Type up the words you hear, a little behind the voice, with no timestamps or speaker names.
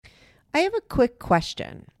I have a quick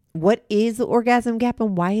question. What is the orgasm gap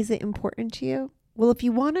and why is it important to you? Well, if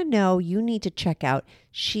you want to know, you need to check out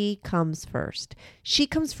She Comes First. She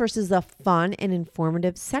Comes First is a fun and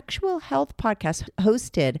informative sexual health podcast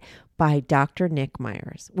hosted by Dr. Nick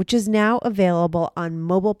Myers, which is now available on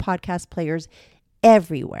mobile podcast players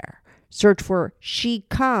everywhere. Search for She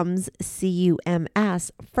Comes,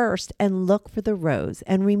 C-U-M-S, first and look for the rose.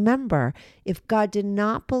 And remember, if God did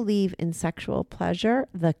not believe in sexual pleasure,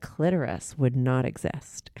 the clitoris would not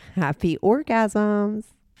exist. Happy orgasms.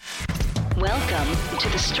 Welcome to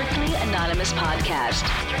the Strictly Anonymous Podcast.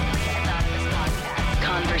 Strictly Anonymous Podcast.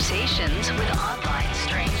 Conversations with online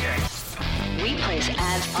strangers. We place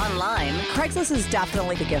ads online. Craigslist is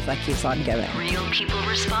definitely the gift that keeps on giving. Real people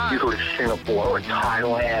respond. You go to Singapore or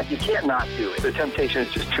Thailand, you can't not do it. The temptation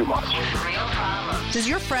is just too much. With real problems. Does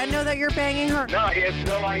your friend know that you're banging her? No, he has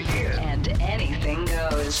no idea. And anything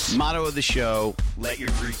goes. Motto of the show, let your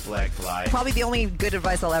Greek flag fly. Probably the only good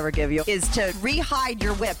advice I'll ever give you is to re-hide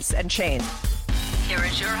your whips and chains. Here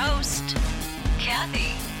is your host,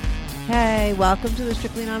 Kathy. Hey, welcome to the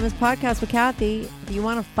Strictly Anonymous Podcast with Kathy. If you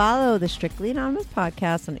want to follow the Strictly Anonymous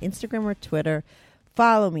Podcast on Instagram or Twitter,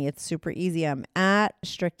 follow me. It's super easy. I'm at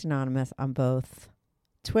Strict Anonymous on both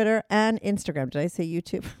Twitter and Instagram. Did I say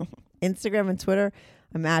YouTube? Instagram and Twitter.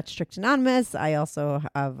 I'm at Strict Anonymous. I also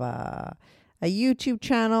have a YouTube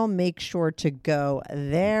channel. Make sure to go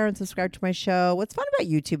there and subscribe to my show. What's fun about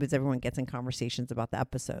YouTube is everyone gets in conversations about the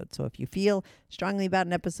episode. So if you feel strongly about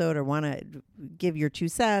an episode or want to give your 2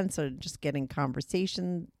 cents or just get in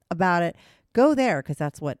conversation about it, go there because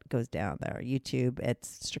that's what goes down there. YouTube,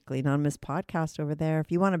 it's Strictly Anonymous Podcast over there.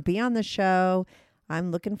 If you want to be on the show,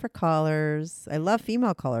 I'm looking for callers. I love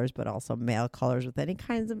female callers, but also male callers with any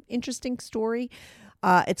kinds of interesting story.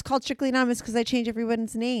 It's called Strictly Anonymous because I change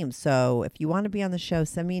everyone's name. So if you want to be on the show,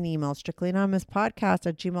 send me an email,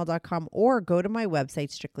 strictlyanonymouspodcast@gmail.com, or go to my website,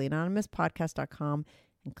 strictlyanonymouspodcast.com,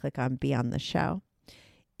 and click on Be on the Show.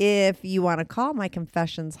 If you want to call my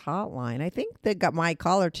confessions hotline, I think my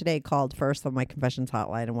caller today called first on my confessions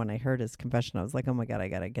hotline. And when I heard his confession, I was like, oh my God, I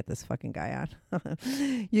got to get this fucking guy on.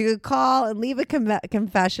 You could call and leave a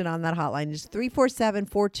confession on that hotline. Just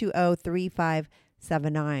 347-420-3579.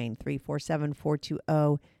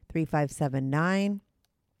 347-420-3579.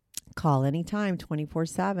 Call anytime,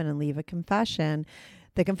 24/7, and leave a confession.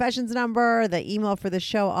 The confessions number, the email for the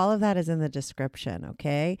show, all of that is in the description,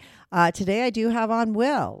 okay? Today I do have on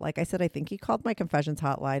Will. Like I said, I think he called my confessions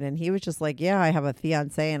hotline, and he was just like, yeah, I have a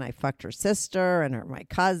fiance, and I fucked her sister, and my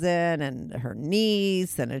cousin, and her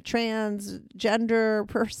niece, and a transgender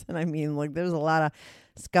person. I mean, like, there's a lot of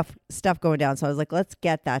stuff going down. So I was like, let's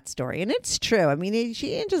get that story. And it's true. I mean, she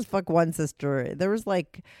didn't just fuck one sister. There was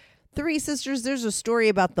like 3 sisters. There's a story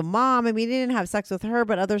about the mom. I mean, he didn't have sex with her,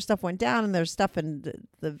 but other stuff went down, and there's stuff in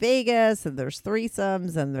the Vegas, and there's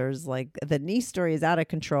threesomes, and there's like the niece story is out of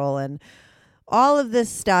control. And all of this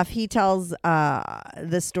stuff, he tells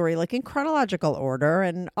the story like in chronological order,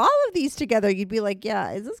 and all of these together, you'd be like,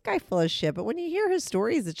 yeah, is this guy full of shit? But when you hear his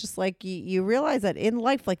stories, it's just like you realize that in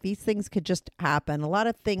life, like these things could just happen. A lot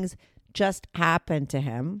of things just happen to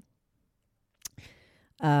him.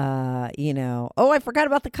 Oh, I forgot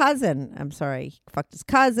about the cousin. I'm sorry. He fucked his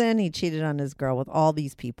cousin. He cheated on his girl with all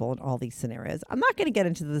these people in all these scenarios. I'm not going to get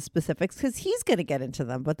into the specifics because he's going to get into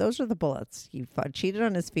them, but those are the bullets. He cheated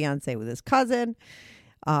on his fiance with his cousin,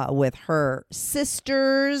 with her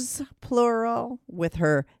sisters, plural, with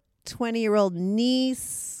her 20-year-old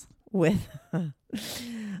niece, with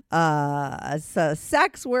a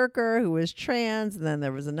sex worker who was trans, and then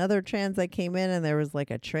there was another trans that came in, and there was like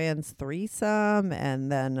a trans threesome, and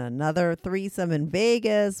then another threesome in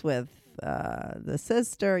Vegas with the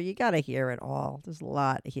sister. You got to hear it all. There's a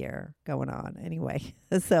lot here going on. Anyway,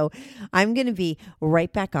 so I'm going to be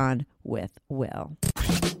right back on with Will.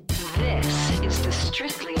 This is the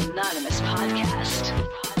Strictly Anonymous Podcast.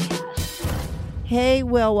 Hey,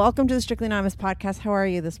 Will, welcome to the Strictly Anonymous Podcast. How are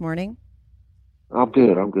you this morning? I'm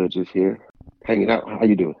good. Just here, hanging out. How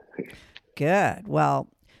you doing? Good. Well,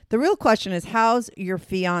 the real question is, how's your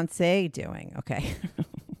fiance doing? Okay.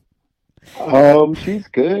 She's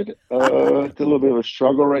good. It's a little bit of a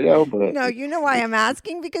struggle right now, but no, you know why I'm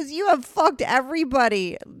asking? Because you have fucked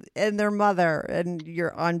everybody and their mother, and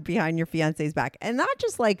you're on behind your fiance's back, and not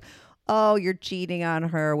just like, oh, you're cheating on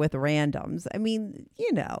her with randoms. I mean,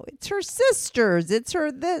 it's her sisters. It's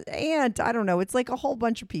her aunt. I don't know. It's like a whole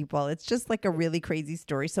bunch of people. It's just like a really crazy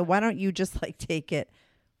story. So why don't you just like take it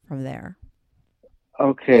from there?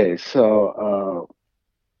 Okay. So,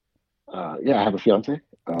 yeah, I have a fiance.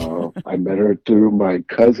 I met her through my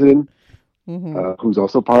cousin, who's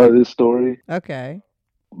also part of this story. Okay.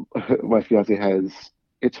 My fiance has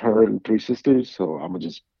it's her and three sisters, so I'm gonna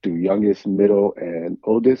just do youngest, middle, and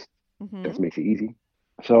oldest. Mm-hmm. That makes it easy.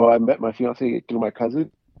 So I met my fiance through my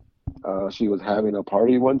cousin. She was having a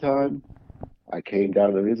party one time. I came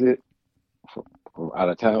down to visit from out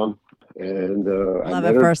of town, and I Love met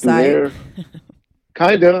at her first through sight. there.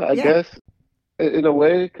 Kinda, I Yeah. guess, in a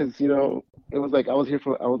way, because it was like I was there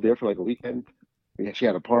for like a weekend. Yeah, she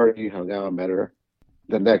had a party, hung out, met her.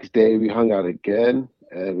 The next day we hung out again,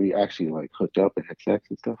 and we actually like hooked up and had sex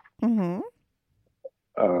and stuff. Mm-hmm.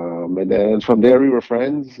 And then from there we were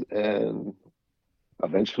friends, and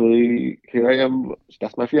eventually here I am.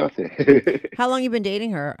 That's my fiance. How long you been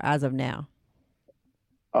dating her as of now?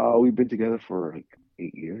 We've been together for like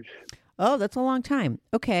 8 years. Oh, that's a long time.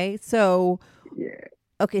 Okay, so Yeah.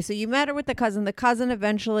 you met her with the cousin. The cousin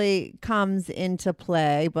eventually comes into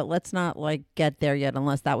play, but let's not like get there yet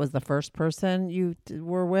unless that was the first person you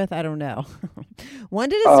were with. I don't know. When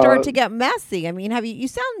did it start Uh, to get messy? I mean, you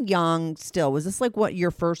sound young still. Was this like what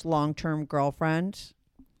your first long-term girlfriend?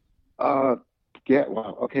 uh, yeah.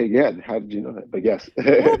 Wow. Okay. Yeah. How did you know that? But yes.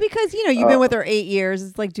 Well, because you've been uh, with her 8 years.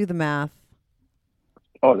 It's like do the math.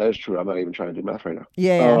 oh, that is true. I'm not even trying to do math right now.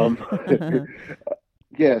 Yeah, yeah.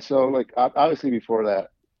 Yeah. So like, obviously before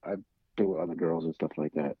that, I've been with other girls and stuff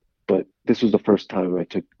like that. But this was the first time I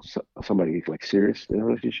took somebody like serious in a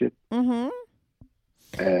relationship. Mm-hmm.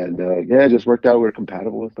 And yeah, it just worked out. We're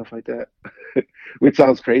compatible and stuff like that, which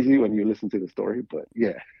sounds crazy when you listen to the story, but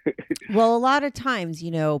yeah. Well, a lot of times,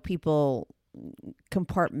 people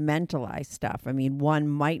compartmentalize stuff. I mean, one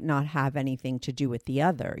might not have anything to do with the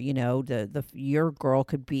other. The your girl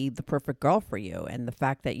could be the perfect girl for you, and the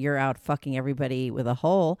fact that you're out fucking everybody with a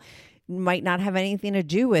hole might not have anything to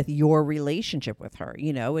do with your relationship with her.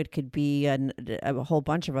 It could be a whole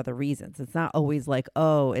bunch of other reasons. It's not always like,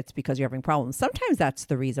 oh, it's because you're having problems. Sometimes that's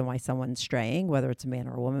the reason why someone's straying, whether it's a man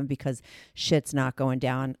or a woman, because shit's not going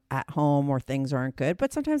down at home or things aren't good.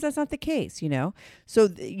 But sometimes that's not the case. So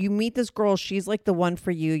you meet this girl, she's like the one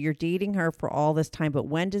for you. You're dating her for all this time, but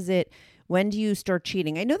when do you start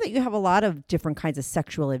cheating? I know that you have a lot of different kinds of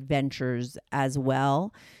sexual adventures as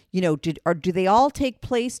well. Do they all take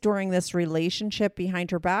place during this relationship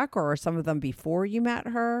behind her back, or are some of them before you met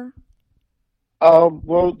her?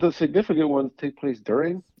 Well, the significant ones take place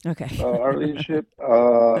during Okay. our relationship.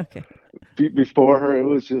 Okay. Before her, it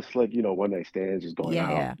was just like, one night stands, just going Yeah,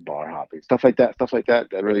 out, yeah. bar hopping, stuff like that. Stuff like that.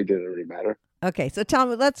 That really didn't really matter. Okay. So tell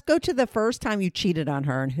me, let's go to the first time you cheated on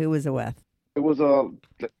her and who was it with? It was a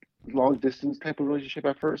long distance type of relationship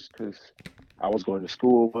at first because I was going to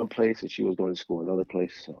school one place and she was going to school another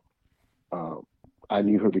place. So um, I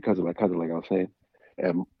knew her because of my cousin, like I was saying.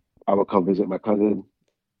 And I would come visit my cousin,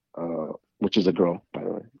 which is a girl, by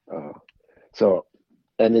the way. So,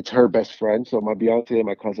 and it's her best friend. So my Beyonce and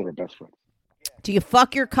my cousin are best friends. Do you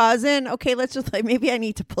fuck your cousin? Okay, let's just like maybe I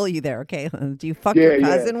need to pull you there. Okay, do you fuck your Yeah,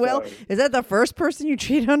 yeah. cousin? Will, Sorry. is that the first person you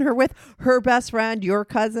cheat on her with? Her best friend, your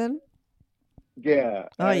cousin? Yeah,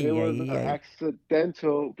 Oh and it yeah, was yeah.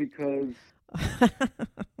 accidental because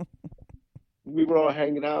we were all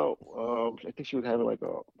hanging out. I think she was having like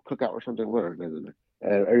a cookout or something with her, and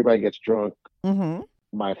everybody gets drunk. Mm-hmm.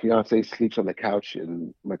 My fiance sleeps on the couch,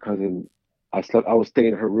 and my cousin, I slept. I was staying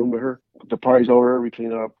in her room with her. The party's over, we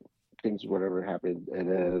clean up, things whatever happened, and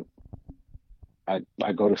then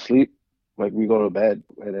I go to sleep. Like we go to bed,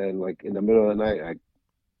 and then like in the middle of the night, I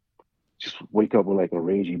just wake up with like a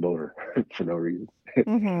ragey boner for no reason.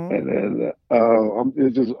 Mm-hmm. And then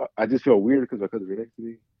I just feel weird because my cousin's right next to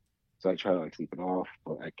me. So I try to like sleep it off,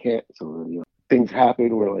 but I can't. So then, things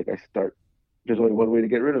happen where like I start. There's only one way to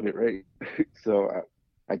get rid of it, right? So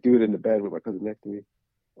I do it in the bed with my cousin next to me.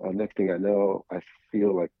 Next thing I know, I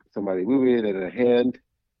feel like somebody moving and a hand,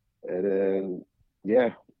 and then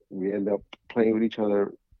yeah, we end up playing with each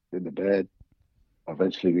other in the bed.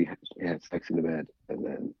 Eventually, we had sex in the bed, and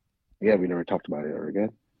then yeah, we never talked about it ever again.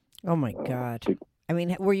 Oh my Uh, God. but I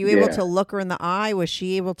mean, were you able yeah, to look her in the eye? Was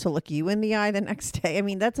she able to look you in the eye the next day? I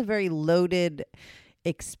mean, that's a very loaded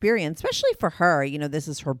experience, especially for her. This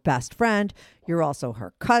is her best friend. You're also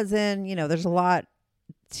her cousin. There's a lot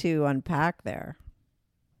to unpack there.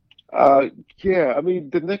 uh, yeah. I mean,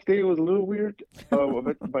 the next day it was a little weird.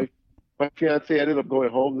 But my fiance ended up going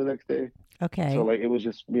home the next day, so Okay. like it was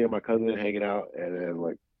just me and my cousin hanging out, and then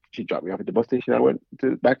like she dropped me off at the bus station. I went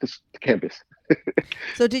back to campus.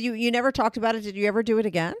 So you never talked about it? Did you ever do it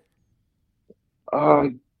again? Uh,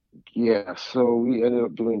 yeah. So we ended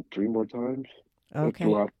up doing three more times Okay.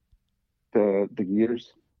 throughout the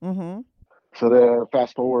years. Mm-hmm. So then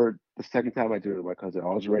fast forward, the second time I did it with my cousin,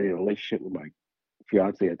 I was already in a relationship with my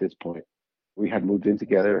fiance at this point. We had moved in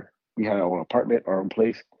together. We had our own apartment, our own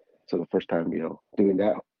place. So the first time, doing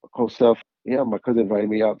that whole stuff. Yeah, my cousin invited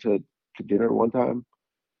me out to dinner one time.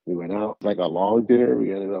 We went out, like a long dinner.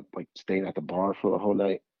 We ended up like staying at the bar for the whole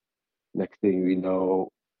night. Next thing we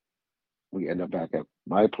know, we end up back at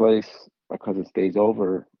my place. My cousin stays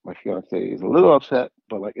over. My fiance is a little upset,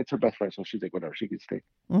 but like it's her best friend, so she's like, whatever, she can stay.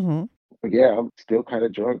 Mm-hmm. But yeah, I'm still kind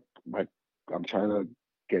of drunk. I'm trying to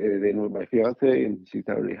get it in with my fiance, and she's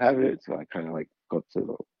not really having it. So I kind of like go to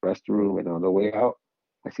the restroom, and on the way out,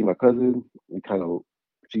 I see my cousin.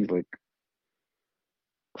 She's like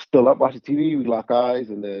still up watching TV. We lock eyes,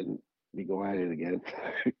 and then we go at it again.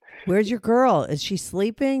 Where's your girl? Is she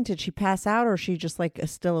sleeping? Did she pass out, or is she just like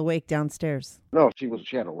still awake downstairs? No, she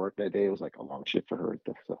had to work that day. It was like a long shift for her and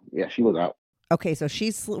stuff. So yeah, she was out. Okay, so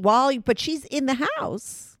but she's in the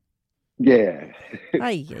house. Yeah.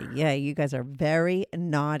 Ay, yeah, you guys are very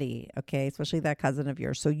naughty, okay? Especially that cousin of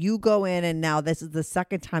yours. So you go in, and now this is the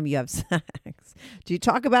second time you have sex. Do you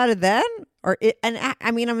talk about it then, or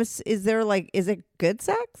I mean, is there like, is it good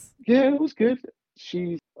sex? Yeah, it was good.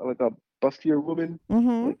 She's like a bustier woman,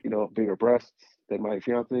 Mm-hmm. like, bigger breasts than my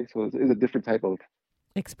fiance. So it's a different type of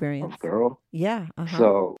Experience. girl. Yeah. Uh huh.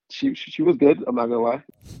 So she was good. I'm not gonna lie,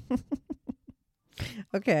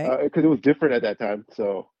 Okay. because it was different at that time.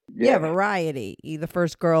 So Yeah, yeah, variety. The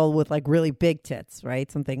first girl with like really big tits,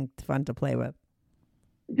 right? Something fun to play with.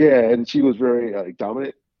 yeah, and she was very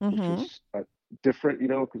dominant, which Mm-hmm. was different,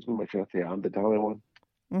 because with my fiance, I'm the dominant one.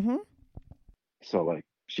 Mm-hmm. So like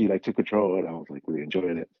she like took control, and I was like really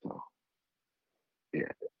enjoying it. So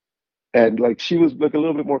yeah, and like she was like a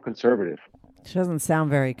little bit more conservative. She doesn't sound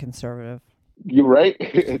very conservative. You're right,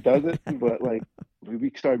 it doesn't, but like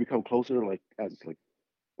we started to become closer, like as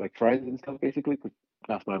like friends and stuff, basically. Because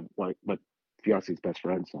that's my fiance's best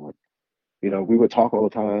friend. So like, we would talk all the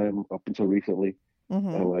time up until recently,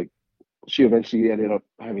 Mm-hmm. and like she eventually ended up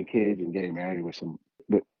having kids and getting married with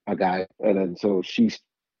a guy, and then so she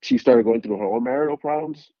started going through her own marital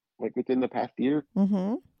problems like within the past year.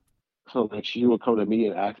 Mm-hmm. So like she would come to me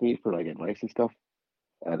and ask me for like advice and stuff,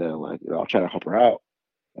 and then like I'll try to help her out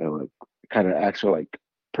and like kind of ask her like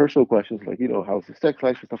personal questions like how's the sex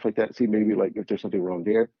life and stuff like that. See maybe like if there's something wrong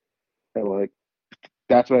there, and like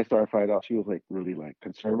that's when I started finding out she was like really like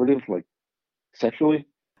conservative, like sexually,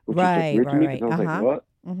 which was like Right, weird to right, me because right. I was like, Uh-huh. what?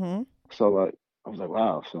 Mm-hmm. So like I was like,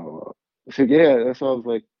 wow. So yeah, that's why I was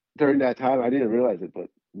like during that time I didn't realize it, but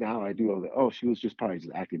now I do. I was like, oh, she was just probably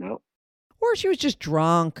just acting out. Or she was just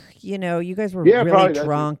drunk. You guys were Yeah, really probably that too.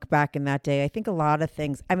 drunk back in that day. I think a lot of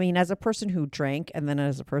things. I mean, as a person who drank and then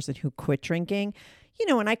as a person who quit drinking,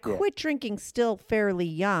 and I Yeah, quit drinking still fairly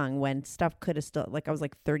young when stuff could have still, like, I was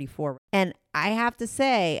like 34. And I have to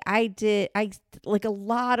say, like, a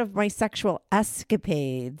lot of my sexual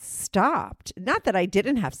escapades stopped. Not that I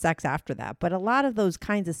didn't have sex after that, but a lot of those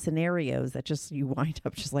kinds of scenarios that just you wind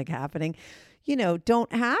up just like happening,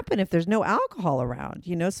 don't happen if there's no alcohol around,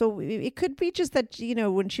 So it could be just that,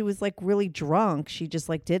 when she was like really drunk, she just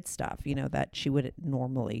like did stuff, that she would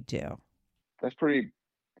normally do. that's pretty.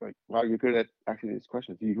 Like, wow, you're good at asking these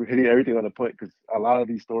questions. You hitting everything on the point because a lot of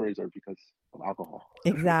these stories are because of alcohol.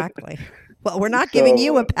 Exactly. Well, we're not giving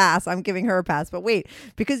you So a pass. I'm giving her a pass. But wait,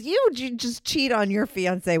 because you just cheat on your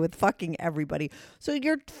fiance with fucking everybody. So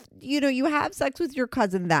you have sex with your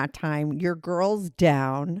cousin that time. Your girl's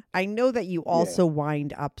down. I know that you yeah, also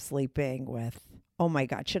wind up sleeping with. Oh my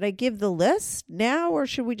God. Should I give the list now or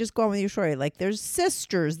should we just go on with your story? Like there's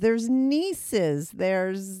sisters, there's nieces,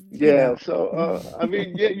 yeah. So I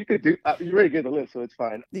mean, yeah, you could do. You already get the list, so it's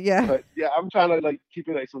fine. yeah. But yeah, I'm trying to like keep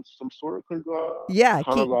it like some sort of Yeah.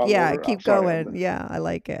 chronological order. I'm Keep sorry. going. Yeah. I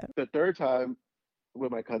like it. The third time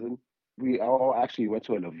with my cousin, we all actually went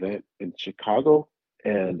to an event in Chicago,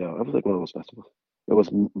 and it was like one of those festivals. It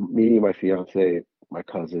was me, my fiance, my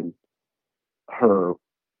cousin, her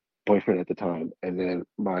boyfriend at the time, and then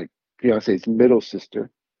my fiance's middle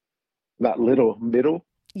sister, not little, middle.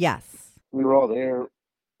 Yes. We were all there.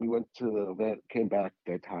 We went to the event, came back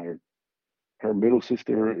dead tired. Her middle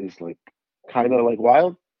sister is like kind of like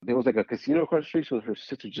wild. There was like a casino across the street, so her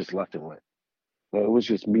sister just left and went. So it was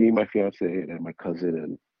just me, my fiance, and my cousin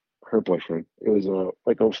and her boyfriend. It was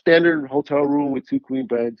like a standard hotel room with two queen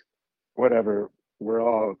beds, whatever. We're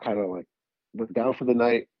all kind of like down for the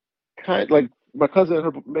night. Kind like my cousin and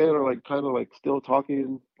her man are like kind of like still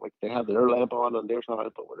talking, like they have their lamp on their side,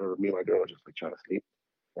 but whatever. Me and my girl are just like trying to sleep,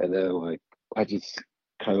 and then like I just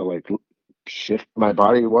kind of like shift my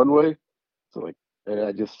body one way, so like, and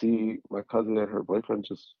I just see my cousin and her boyfriend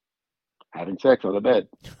just having sex on the bed.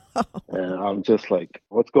 And I'm just like,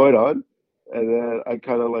 what's going on? And then I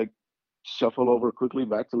kind of like shuffle over quickly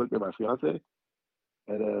back to look at my fiance.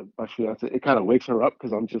 And then my fiance, it kind of wakes her up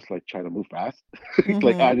because I'm just like trying to move fast.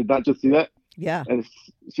 Like, I Mm-hmm. did not just see that. Yeah. And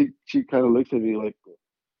she kind of looks at me like,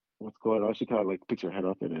 "What's going on?" She kind of like picks her head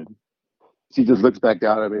up, and then she just looks back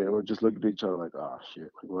down at me, and we're just looking at each other like, "Oh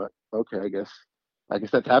shit, like, what? Okay, I guess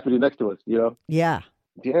that's happening next to us, you know?" Yeah.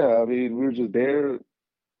 Yeah, I mean, we were just there.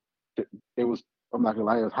 It was, I'm not gonna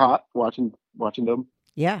lie, it was hot watching them.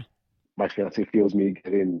 Yeah. My fiance feels me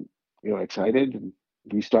getting, excited, and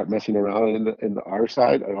we start messing around in the our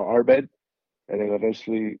side, on our bed, and then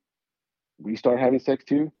eventually we start having sex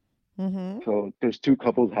too. Mm-hmm. So there's two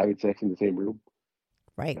couples having sex in the same room,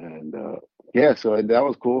 Right. and yeah, so and that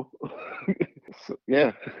was cool. So,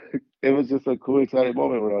 yeah, it was just a cool, exciting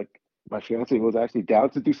moment where like my fiance was actually down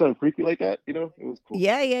to do something freaky like that. It was cool.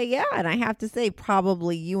 Yeah, yeah, yeah. And I have to say,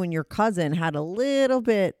 probably you and your cousin had a little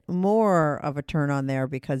bit more of a turn on there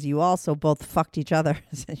because you also both fucked each other.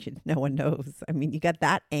 No one knows. I mean, you got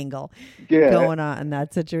that angle Yeah, going on in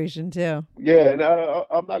that situation too. yeah, and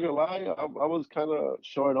I'm not gonna lie, I was kind of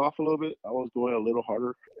showing off a little bit. I was going a little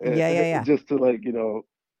harder, Yeah, yeah, yeah. just to like to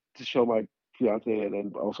show my fiance, and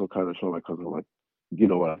then also kind of show my cousin like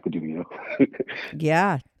what I could do.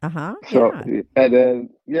 Yeah. Uh-huh. So Yeah. and then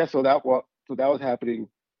yeah, so that was happening.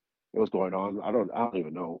 It was going on. I don't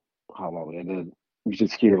even know how long, and then we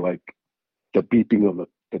just hear like the beeping of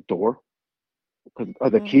the door,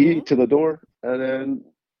 the key Mm-hmm. to the door, and then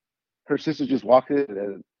her sister just walked in,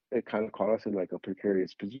 and it kind of caught us in like a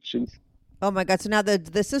precarious position. Oh my God. So now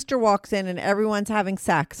the sister walks in and everyone's having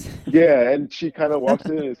sex. Yeah, and she kind of walks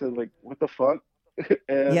in and says like, "What the fuck?"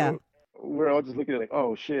 Yeah. And we're all just looking at like,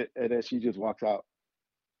 "Oh shit!" And then she just walks out,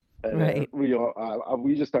 and then Right.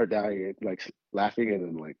 we just start dying, like laughing, and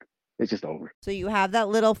then like it's just over. So you have that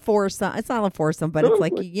little foursome. It's not a foursome, but No, it's it's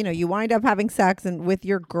like like you wind up having sex and with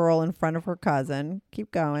your girl in front of her cousin.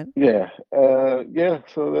 Keep going. yeah, yeah.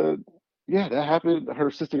 So yeah, that happened. Her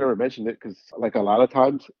sister never mentioned it because like a lot of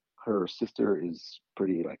times her sister is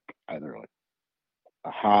pretty like either like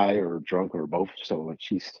a high or drunk or both. So like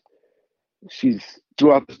she's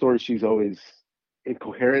throughout the story she's always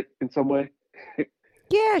incoherent in some way.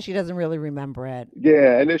 Yeah, she doesn't really remember it.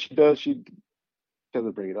 Yeah, and if she does, she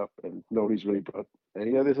doesn't bring it up, and nobody's really brought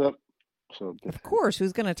any of this up. So Of course,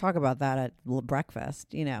 who's going to talk about that at breakfast?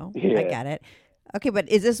 I yeah, get it. Okay, but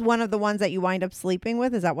is this one of the ones that you wind up sleeping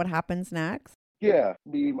with? Is that what happens next? yeah.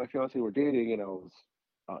 Me and my fiance were dating, and I was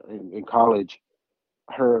in college.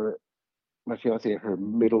 Her, my fiance, and her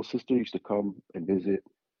middle sister used to come and visit,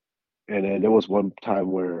 and then there was one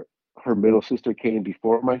time where her middle sister came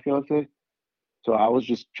before my fiance. So I was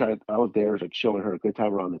just trying. I was there, like showing her a good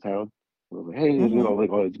time around the town. I was like, hey, Mm-hmm. like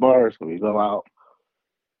all these bars, when we go out,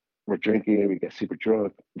 we're drinking, and we get super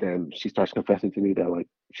drunk. Then she starts confessing to me that like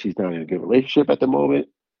she's not in a good relationship at the moment.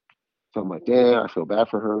 So I'm like, damn, I feel bad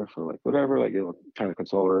for her. So like, whatever, like trying to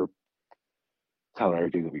console her, tell her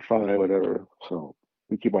everything will be fine, whatever. So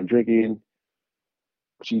we keep on drinking.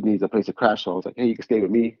 She needs a place to crash, so I was like, hey, you can stay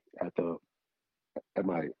with me at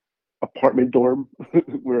my apartment dorm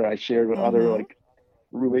where I shared with other Mm-hmm. like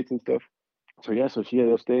roommates and stuff. So yeah, so she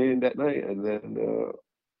ended up staying that night, and then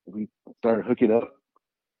we started hooking up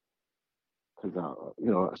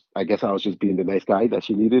because I guess I was just being the nice guy that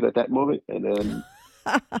she needed at that moment, and then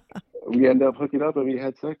we ended up hooking up and we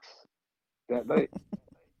had sex that night.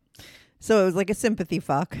 So it was like a sympathy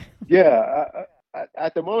fuck. Yeah,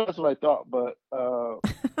 at the moment that's what I thought, but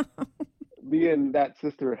me and that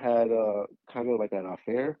sister had kind of like an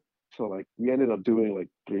affair, so like we ended up doing like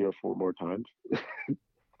three or four more times.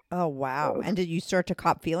 Oh wow! Uh, And did you start to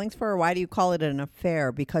cop feelings for her? Why do you call it an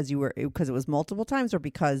affair? Because it was multiple times, or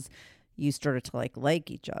because you started to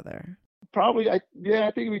like each other? Probably, yeah,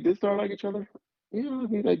 I think we did start like each other. Yeah, I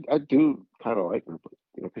mean, I do kind of like her, but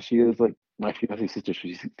because she is like my fiance's sister.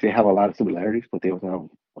 They have a lot of similarities, but they also have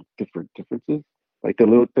like, different differences. Like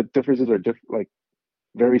the differences are different, like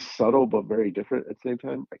very subtle but very different at the same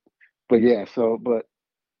time. Like, but yeah, but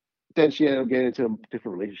then she ended up getting into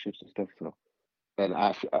different relationships and stuff. So, and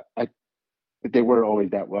they weren't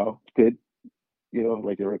always that good.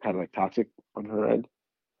 Like they were kind of like toxic on her end.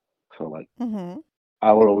 So like Mm-hmm.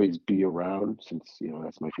 I would always be around since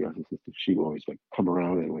that's my fiance's sister. She would always like come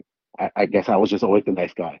around and like I guess I was just always the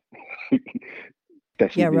nice guy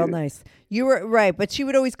that she Yeah, real needed. nice. You were right, but she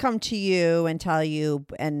would always come to you and tell you.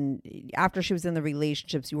 And after she was in the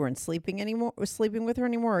relationships, you weren't sleeping with her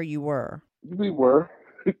anymore, or you were. We were.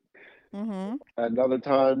 Mm-hmm. Another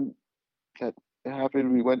time that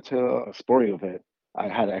happened, we went to a sporting event. I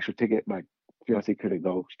had an extra ticket. My fiance couldn't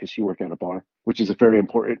go because she worked at a bar, which is very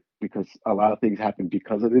important because a lot of things happen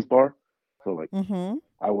because of this bar. So like Mm-hmm.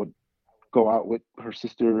 I would go out with her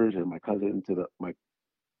sisters and my cousin to my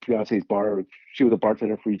fiance's bar. She was a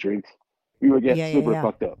bartender, free drinks. We would get Yeah, yeah, super yeah.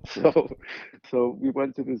 fucked up. So we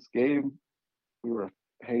went to this game. We were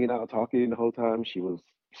hanging out, talking the whole time. She was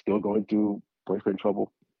still going through boyfriend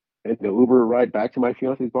trouble. And the Uber ride back to my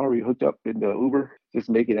fiance's bar, we hooked up in the Uber, just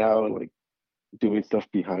making out and like doing stuff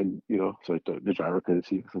behind, so the driver couldn't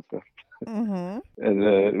see us and stuff. Mm-hmm. And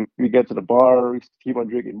then we get to the bar, we keep on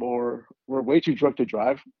drinking more. We're way too drunk to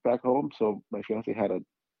drive back home, so my fiance had a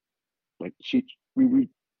like we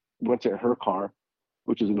went to her car,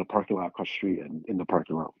 which is in the parking lot across the street, and in the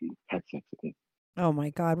parking lot we had sex, I think. Oh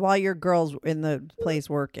my God! While your girl's in the place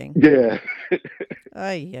working. Yeah.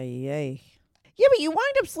 Ay, ay, ay. Yeah, but you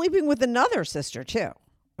wind up sleeping with another sister too.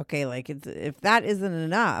 Okay, like if that isn't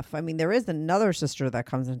enough, I mean, there is another sister that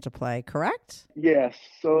comes into play, correct? Yes.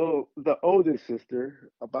 So the oldest sister,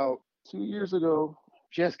 about 2 years ago,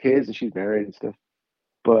 she has kids and she's married and stuff.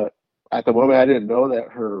 But at the moment, I didn't know that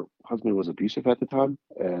her husband was abusive at the time.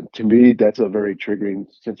 And to me, that's a very triggering,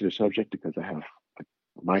 sensitive subject because I have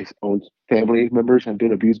my own family members have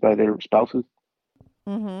been abused by their spouses.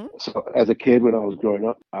 Mm-hmm. So as a kid, when I was growing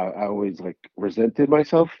up, I always like resented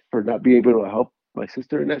myself for not being able to help my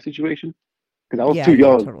sister in that situation because I was Yeah, too yeah,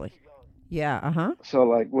 young. totally. Yeah, uh-huh. So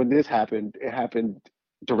like when this happened, it happened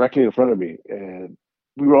directly in front of me, and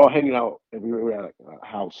we were all hanging out, and we were at a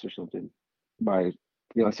house or something. My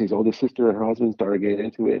fiance's oldest sister and her husband started getting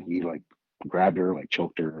into it. And he like grabbed her, like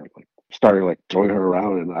choked her, like started like throwing her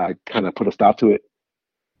around, and I kind of put a stop to it.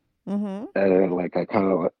 Mm-hmm. And then like I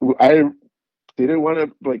didn't want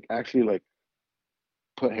to like actually like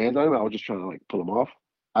put hands on him. I was just trying to like pull him off.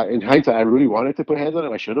 In hindsight, I really wanted to put hands on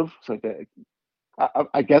him. I should have. So like that,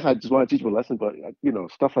 I guess I just want to teach him a lesson, but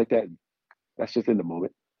stuff like that. That's just in the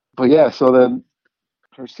moment. But yeah, so then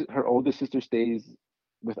her oldest sister stays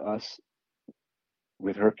with us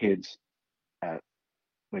with her kids at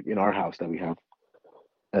like in our house that we have,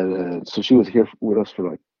 and so she was here with us for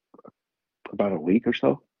like about a week or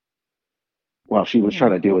so while she was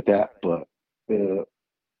trying Mm-hmm. to deal with that. But uh,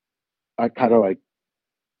 I kind of like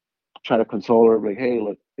try to console her, like, hey,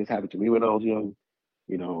 look, this happened to me when I was young.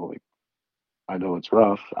 Like I know it's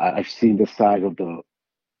rough. I've seen this side of the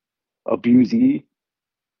abusee,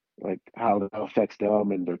 like how that affects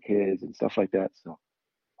them and their kids and stuff like that. So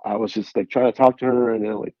I was just like trying to talk to her, and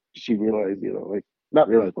then like she realized, like not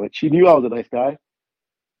realized, but like she knew I was a nice guy.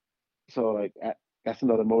 So like that's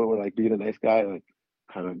another moment where like being a nice guy like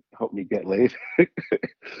kind of helped me get laid.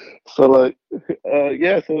 So like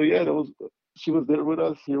yeah, that was she was there with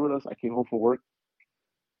us, here with us. I came home from work,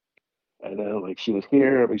 and then like she was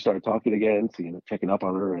here. We started talking again, seeing, checking up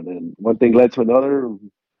on her, and then one thing led to another.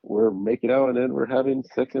 We're making out, and then we're having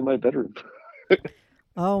sex in my bedroom.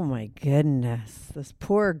 Oh my goodness. This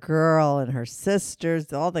poor girl and her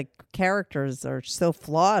sisters, all the characters are so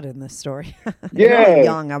flawed in this story. You're all Yeah.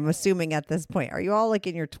 young, I'm assuming at this point. Are you all like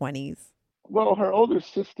in your 20s Well, her older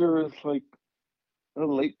sister is like in her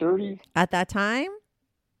late 30s. at that time?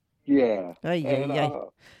 Yeah. Ay, And ay,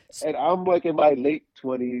 ay. I'm like in my late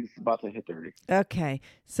 20s, about to hit 30. Okay.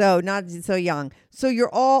 So not so young. So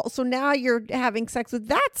now you're having sex with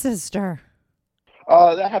that sister.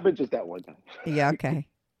 That happened just that one time. Yeah, okay.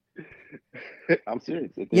 I'm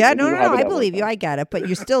serious. Yeah, It no, just no, no. happened I that one believe you. time. I get it. But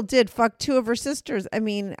you still did fuck two of her sisters. I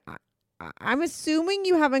mean, I'm assuming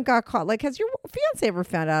you haven't got caught. Like, has your fiance ever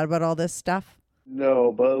found out about all this stuff?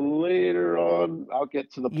 No, but later on, I'll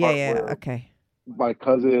get to the Yeah, part yeah. where Okay. my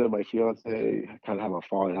cousin and my fiance kind of have a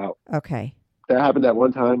falling out. Okay. That happened that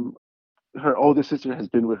one time. Her oldest sister has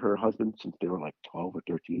been with her husband since they were like 12 or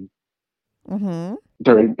 13. Mm-hmm.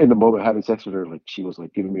 During in the moment having sex with her, like she was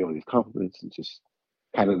like giving me all these compliments and just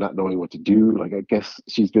kind of not knowing what to do. Like I guess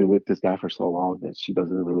she's been with this guy for so long that she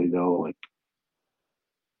doesn't really know like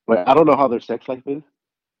I don't know how their sex life is.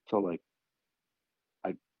 So like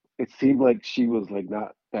I it seemed like she was like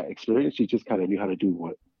not that experienced. She just kind of knew how to do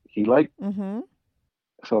what he liked. Mm-hmm.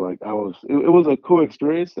 So like it was a cool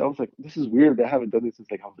experience. I was like, this is weird. I haven't done this since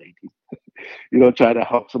like I was 18. Trying to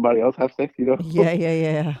help somebody else have sex. Yeah, yeah,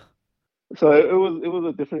 yeah. So it was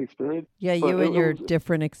a different experience. Yeah, But you it and your was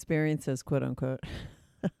different experiences, quote unquote.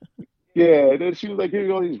 yeah, and then she was like giving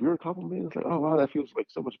me all these weird compliments, like, "Oh wow, that feels like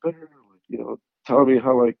so much better." Like, telling me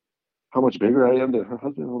how much bigger I am than her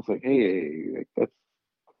husband. I was like, "Hey, like, that's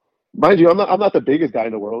mind you, I'm not the biggest guy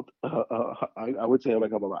in the world. I would say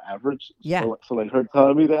like I'm about average." Yeah. So like her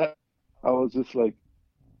telling me that, I was just like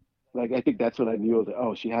I think that's when I knew I was like,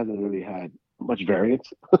 "Oh, she hasn't really had much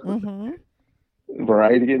Mm-hmm.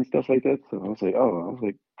 variety and stuff like that." So I was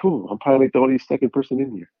like, "Cool, I'm probably like the only second person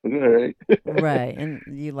in here." Like, all right. Right. And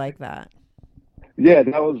you like that. Yeah,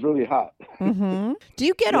 that was really hot. Mm-hmm. Do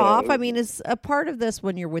you get Yeah, off? I mean, is a part of this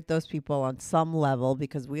when you're with those people on some level,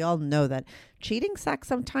 because we all know that cheating sex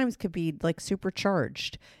sometimes could be like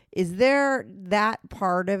supercharged. Is there that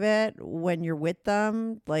part of it when you're with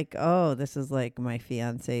them? Like, oh, this is like my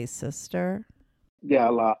fiance's sister? Yeah,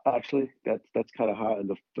 a lot actually. That's kind of hot, and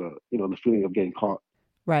the feeling of getting caught,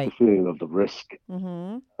 the Right. feeling of the risk.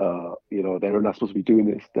 Mm-hmm. That we're not supposed to be doing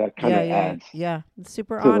this. That kind Yeah, of yeah, adds yeah. It's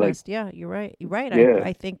super to like, honest. Yeah, you're right. You're right. yeah,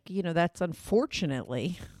 I think, that's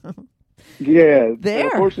unfortunately yeah. And there.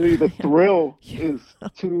 unfortunately, the thrill Yeah. is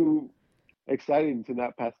too exciting to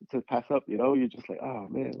not pass up. You're just like, oh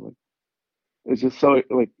man, like it's just so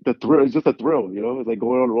like the thrill. It's just a thrill. It's like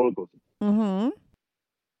going on a roller coaster. Mm-hmm.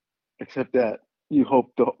 Except that you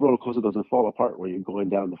hope the roller coaster doesn't fall apart when you're going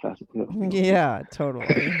down the fastest hill. Yeah,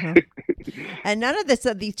 totally. Huh. And none of this,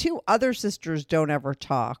 the two other sisters don't ever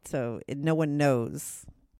talk, so no one knows.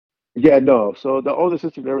 Yeah, no. So the older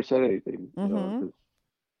sister never said anything. Mm-hmm.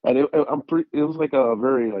 And I'm pretty. It was like a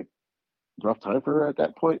very like rough time for her at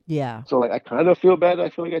that point. Yeah. So like I kind of feel bad. I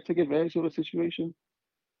feel like I took advantage of the situation.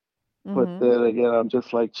 But Mm-hmm. then again, I'm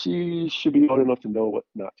just like she should be old enough to know what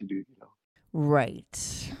not to do.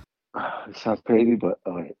 Right. It sounds crazy, but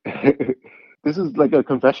this is like a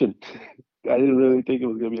confession. I didn't really think it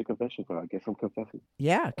was gonna be a confession, but I guess I'm confessing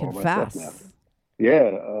Yeah, all my stuff now. confess.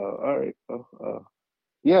 Yeah. All right.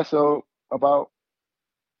 Yeah. So about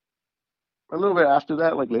a little bit after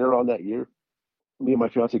that, like later on that year, me and my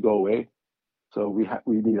fiance go away. So we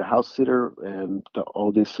need a house sitter, and the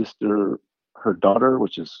oldest sister, her daughter,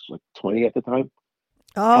 which is like 20 at the time,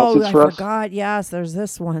 house Oh, sits I for us. forgot. Yes, there's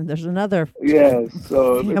this one. There's another Yeah.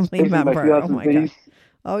 So it's family basically my member. Oh fiance's my God. niece.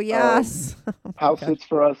 Oh, Um, yes. Oh my house God. sits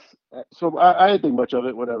for us. So I didn't think much of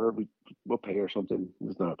it. Whatever, we'll pay or something.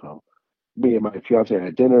 It's not a problem. Me and my fiance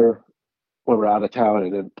had dinner when we're out of town,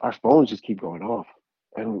 and then our phones just keep going off.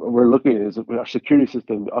 And we're looking as our security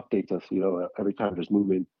system updates us, every time there's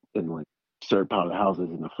movement in like certain part of the houses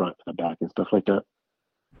in the front and the back and stuff like that.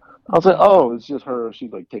 I was like, Mhm. oh, it's just her.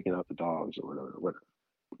 She's like taking out the dogs or whatever.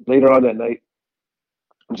 Later on that night,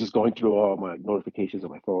 I'm just going through all my notifications on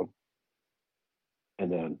my phone,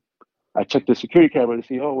 and then I check the security camera to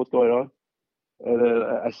see, oh, what's going on, and then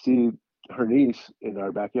I see her niece in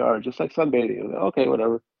our backyard, just like sunbathing. I'm like, okay,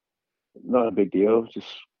 whatever, not a big deal. Just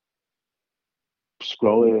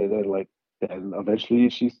scrolling, and then then eventually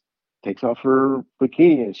she takes off her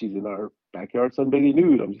bikini and she's in our backyard sunbathing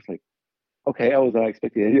nude. I'm just like, okay, I was not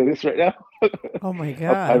expecting any of this right now. Oh my I'm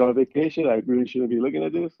God. on vacation. I really shouldn't be looking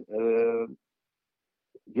at this. And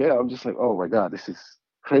yeah, I'm just like, oh my god, this is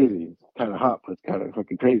crazy. It's kind of hot, but it's kind of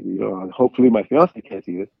fucking crazy. And hopefully my fiance can't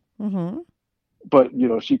see this, Mm-hmm. but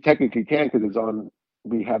she technically can because it's on.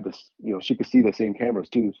 We have this. She could see the same cameras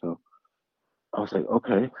too. So I was like,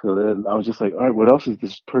 okay. So then I was just like, all right, what else is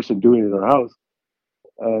this person doing in our house?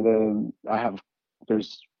 And then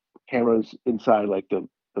there's cameras inside like the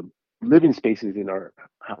living spaces in our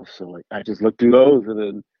house. So like I just look through those, and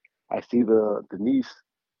then I see the niece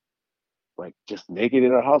like just naked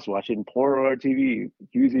in our house watching porn on our TV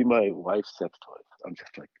using my wife's sex toys. I'm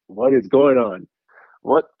just like, what is going on?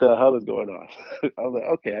 What the hell is going on? I was like,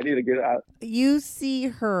 okay, I need to get out. You see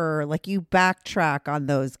her, like you backtrack on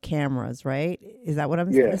those cameras, right? Is that what I'm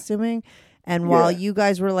Yeah, assuming? And while yeah. you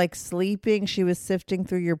guys were like sleeping, she was sifting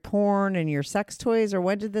through your porn and your sex toys, or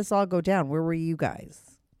when did this all go down? Where were you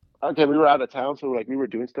guys? Okay, we were out of town, so like we were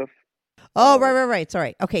doing stuff. Oh, right, Um, right, right.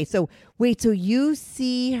 Sorry. Okay, so wait, so you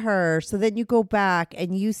see her, so then you go back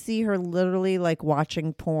and you see her literally like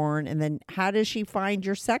watching porn, and then how does she find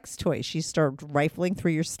your sex toys? She started rifling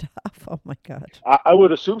through your stuff. Oh my God. I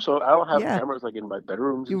would assume so. I don't have Yeah. cameras like in my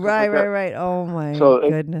bedrooms You and stuff right, like right, that. right. Oh my So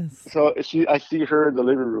goodness. I see her in the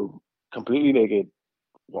living room, completely naked.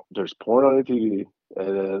 There's porn on the TV,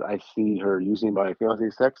 and then I see her using my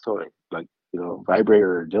fiance's sex toy, like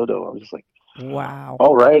vibrator or dildo. I was just like, Wow.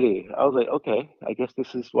 alrighty. I was like, okay, I guess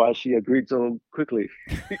this is why she agreed so quickly.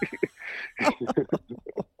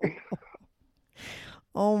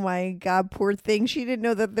 Oh my God, poor thing. She didn't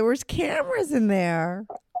know that there was cameras in there.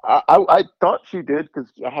 I thought she did because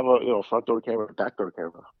I have a front door camera, back door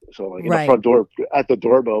camera. So like in the Right. front door, at the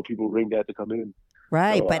doorbell, people ring that to come in.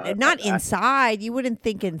 Right. So But not inside. You wouldn't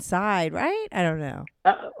think inside, right? I don't know.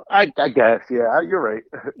 I guess, yeah, you're right.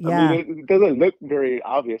 I mean, Yeah. it doesn't look very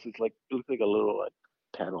obvious. It looks like a little like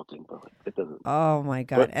panel thing, but like it doesn't. Oh my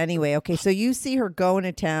God. But Anyway, okay. So you see her going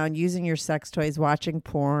to town using your sex toys, watching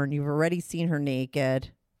porn. You've already seen her naked.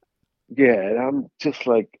 yeah, and I'm just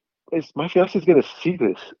like, my fiance's gonna see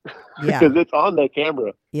this Yeah. because it's on the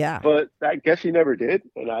camera. Yeah. But I guess she never did,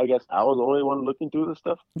 and I guess I was the only one looking through this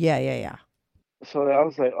stuff. Yeah. Yeah. Yeah. So I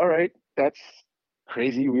was like, all right, that's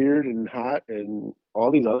crazy, weird, and hot, and all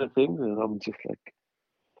these other things, and I'm just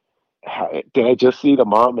like, did I just see the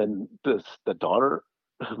mom and the daughter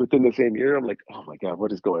within the same year. I'm like, oh my God,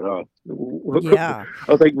 what is going on? Yeah.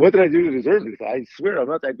 I was like, what did I do to deserve this? I swear I'm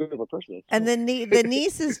not that good of a person. And the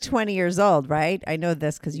niece is 20 years old, right? I know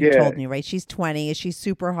this because you Yeah, told me, right? She's 20. Is she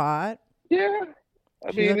super hot? yeah. I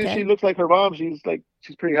She's mean, she okay. looks like her mom. She's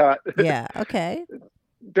pretty hot. Yeah. Okay.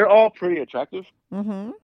 They're all pretty attractive.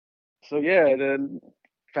 Mm-hmm. So yeah, and then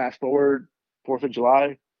fast forward 4th of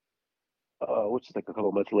July, which is like a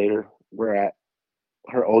couple months later, we're at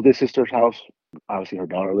her oldest sister's house. Obviously, her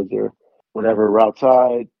daughter lives there. Whenever we're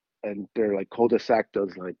outside, and their like cul-de-sac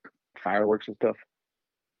does like fireworks and stuff.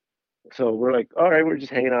 So we're like, all right, we're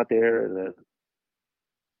just hanging out there, and then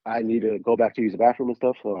I need to go back to use the bathroom and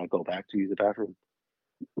stuff. So I go back to use the bathroom.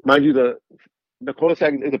 Mind you, the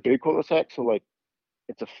cul-de-sac is a big cul-de-sac, so like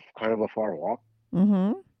it's kind of a far walk.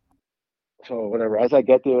 Mm-hmm. So whenever, as I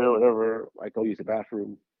get there, whenever I go use the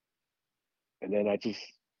bathroom, and then I just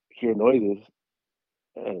hear noises,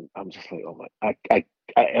 and I'm just like, oh my, I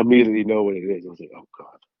immediately know what it is. I was like, oh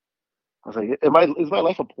God. I was like, is my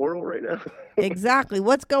life a portal right now? Exactly.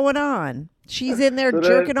 What's going on? She's in there So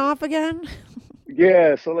then, jerking off again?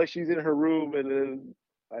 yeah, so like she's in her room, and then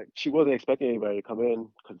she wasn't expecting anybody to come in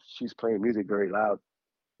because she's playing music very loud.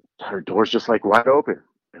 Her door's just like wide open,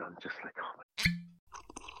 and I'm just like, oh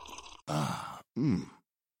Ah, mmm.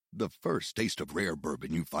 The first taste of rare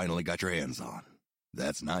bourbon you finally got your hands on.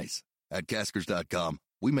 That's nice. At Caskers.com,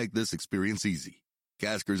 we make this experience easy.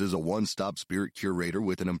 Caskers is a one-stop spirit curator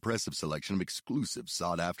with an impressive selection of exclusive,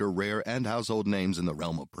 sought-after, rare, and household names in the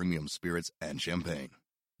realm of premium spirits and champagne.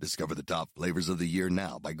 Discover the top flavors of the year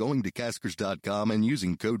now by going to Caskers.com and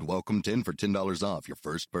using code WELCOME10 for $10 off your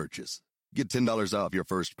first purchase. Get $10 off your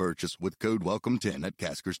first purchase with code WELCOME10 at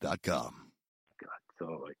Caskers.com. God.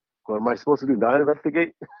 So like, what am I supposed to do? Not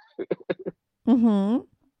investigate?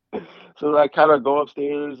 Mm-hmm. So I kind of go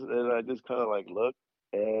upstairs and I just kind of like look,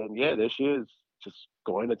 and yeah, there she is, just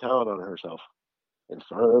going to town on herself in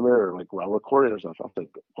front of the mirror, like while recording herself. I was like,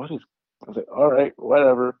 what is? I was like, all right,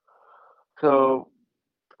 whatever. So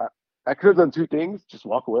I, I could have done two things, just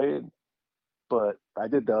walk away, but I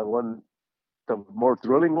did the more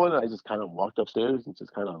thrilling one. I just kind of walked upstairs and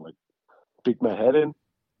just kind of like peeked my head in,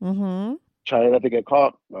 Mm-hmm. trying not to get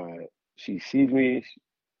caught. She sees me,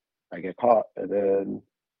 I get caught, and then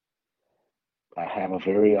I have a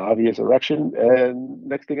very obvious erection, and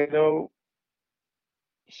next thing I know,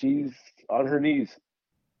 she's on her knees.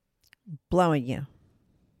 Blowing you.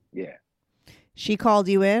 Yeah. She called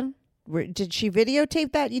you in? Did she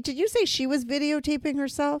videotape that? Did you say she was videotaping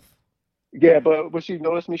herself? Yeah, but when she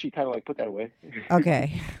noticed me, she kind of like put that away.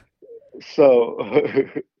 Okay. So,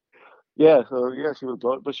 yeah, so yeah, she was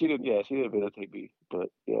blowing, but she didn't videotape me. But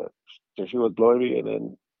yeah, so she was blowing me, and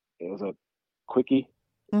then it was a quickie.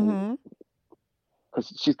 Mm-hmm.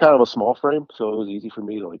 Because she's kind of a small frame, so it was easy for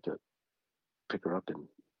me to like to pick her up and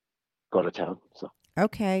go to town. So,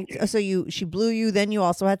 Okay. yeah. So she blew you, then you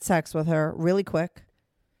also had sex with her really quick.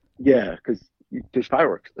 Yeah, because there's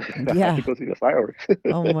fireworks. I had to Yeah. go see the fireworks.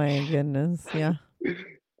 Oh my goodness. Yeah.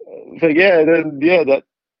 So yeah, then yeah,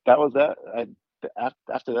 that was that.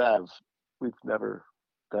 After that, we've never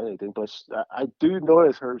done anything. But I do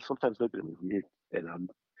notice her sometimes looking at me weird, and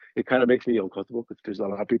it kind of makes me uncomfortable because there's a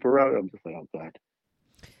lot of people around. And I'm just like, oh God.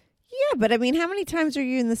 Yeah, but I mean, how many times are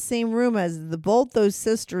you in the same room as both those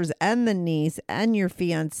sisters and the niece and your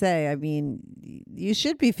fiance? I mean, you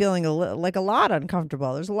should be feeling like a lot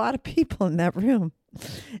uncomfortable. There's a lot of people in that room,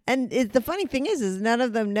 and the funny thing is none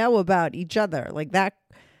of them know about each other. Like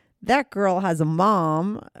that girl has a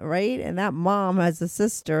mom, right? And that mom has a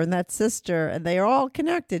sister, and that sister, and they are all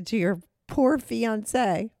connected to your poor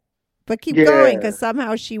fiance. But keep going, Yeah, because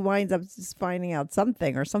somehow she winds up just finding out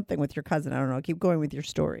something or something with your cousin. I don't know. Keep going with your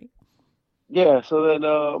story. yeah. So then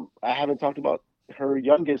I haven't talked about her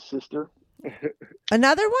youngest sister,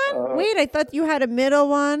 Another one? uh, Wait, I thought you had a middle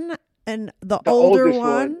one and the the older oldest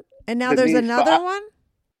one, one, and now the there's niece. But another one?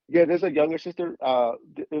 yeah, there's a younger sister.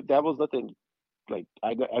 That was nothing like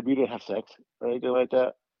we didn't have sex or anything like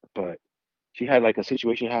that. But she had like a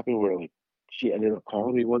situation happen where like she ended up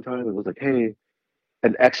calling me one time and was like, "Hey,"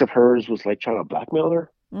 an ex of hers was like trying to blackmail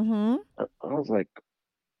her. Mm-hmm. I was like,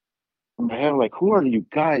 in my head, like, who are you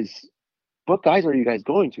guys? What guys are you guys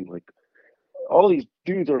going to? Like, all these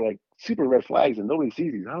dudes are like super red flags and nobody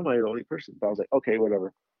sees these. How am I the only person? But I was like, okay,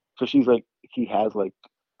 whatever. So she's like, he like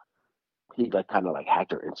kind of like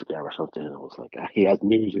hacked her Instagram or something. And it was like, he has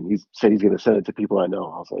news and he said he's going to send it to people I know.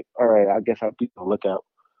 I was like, all right, I guess I'll be on the lookout.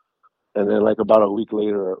 And then like about a week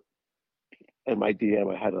later in my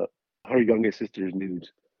DM, I had her youngest sister's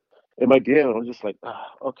nudes. In my DM, I was just like,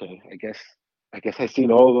 okay, I guess I guess I've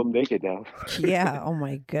seen all of them naked now. Yeah. Oh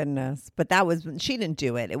my goodness. But she didn't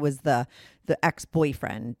do it. It was the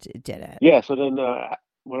ex-boyfriend did it. Yeah. So then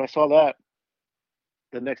when I saw that,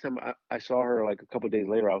 the next time I saw her like a couple of days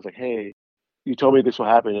later, I was like, "Hey, you told me this will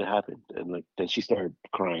happen. It happened." And like then she started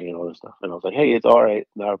crying and all this stuff, and I was like, "Hey, it's all right.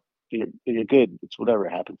 Now you're good. It's whatever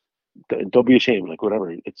happened. Don't be ashamed. Like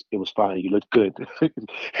whatever. It was fine. You looked good."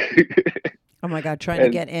 Oh my God, And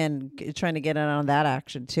trying to get in on that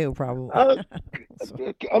action too, probably. uh,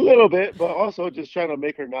 a little bit, but also just trying to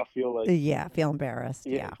make her not feel like Yeah, feel embarrassed.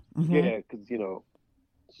 yeah, Yeah. Hmm. yeah, because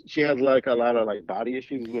she has like a lot of like body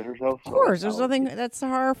issues with herself. Of So like course, there's nothing that's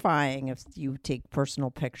horrifying if you take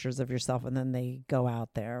personal pictures of yourself and then they go out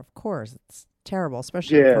there. Of course, it's terrible,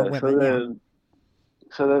 especially for yeah, women. Yeah.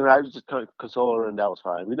 so then I was just kind of console her, and that was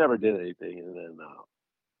fine. We never did anything, and then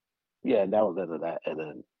yeah, and that was the end of that. And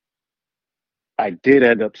then I did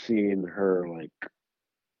end up seeing her like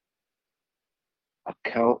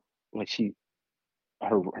account, like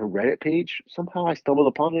her Reddit page. Somehow I stumbled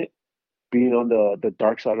upon it, being on the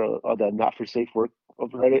dark side of the not for safe work of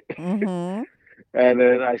Reddit. Mm-hmm. And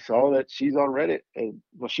then I saw that she's on Reddit, and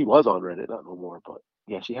well, she was on Reddit, not no more, but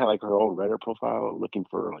yeah, she had like her own Reddit profile looking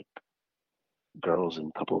for like girls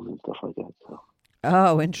and couples and stuff like that. So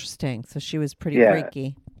Oh, interesting. So she was pretty yeah,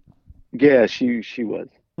 freaky. yeah, she was like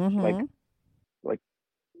Mm-hmm. like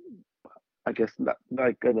I guess not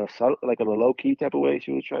like in a like in a low key type of way.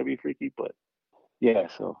 She was trying to be freaky, but yeah.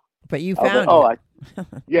 So But you I was like, found oh,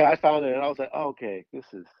 it. yeah, I found it, and I was like, oh, okay, this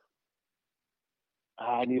is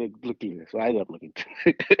I need to look through this. So I ended up looking.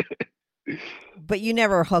 But you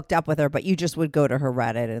never hooked up with her, but you just would go to her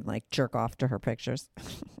Reddit and like jerk off to her pictures.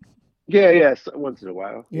 Yeah, yeah, so once in a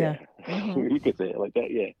while, Yeah. yeah, Mm-hmm. you could say it like that,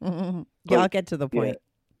 yeah. Mm-hmm. Yeah, But I'll get to the yeah, point.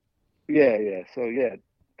 yeah, yeah. So yeah,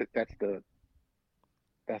 that's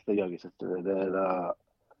the youngest sister, and then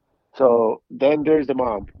so then there's the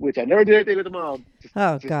mom, which I never did anything with the mom,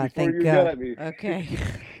 Oh just God, before thank you yell God. at me. Okay.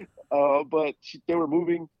 But they were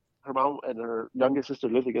moving. Her mom and her youngest sister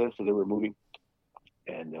lived together, so they were moving,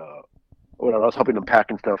 and whatever. I was helping them pack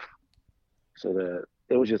and stuff, so that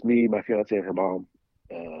it was just me, my fiance, and her mom.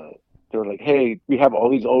 They were like, "Hey, we have all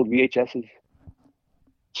these old VHSs.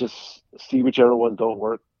 Just see whichever ones don't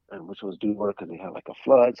work and which ones do work, because they had like a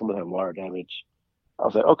flood, some of them had water damage." I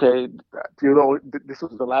was like, okay, this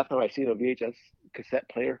was the last time I seen a VHS cassette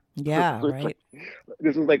player. Yeah, right.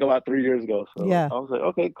 This was like about 3 years ago. So Yeah. I was like,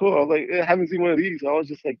 okay, cool. I was like, I haven't seen one of these. So I was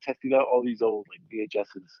just like testing out all these old like VHSs,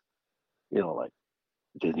 like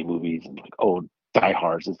Disney movies and like old Die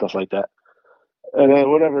Hards and stuff like that. And then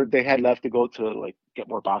whatever they had left to go to like get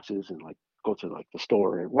more boxes and like go to like the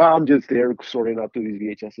store. And while I'm just there sorting out through these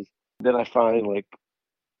VHSs, then I find like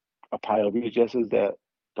a pile of VHSs that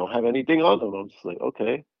don't have anything on them. I'm just like,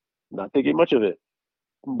 okay, not thinking much of it.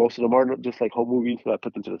 Most of them are just like home movies, so I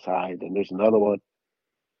put them to the side. And there's another one,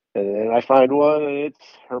 and then I find one, and it's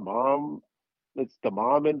her mom. It's the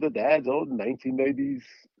mom and the dad's old 1990s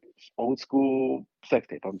old school sex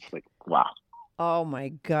tape. I'm just like, wow. Oh my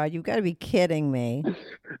God, you got to be kidding me.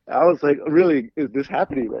 I was like, really, is this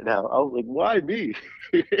happening right now? I was like, why me?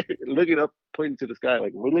 Looking up, pointing to the sky,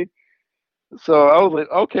 like, really? So I was like,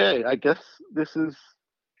 okay, I guess this is.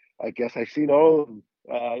 I guess I've seen all of them.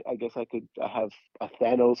 I guess I have a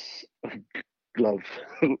Thanos glove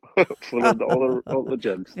full of all the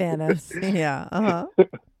gems. Thanos. Yeah. Uh-huh.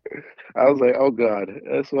 I was like, oh god.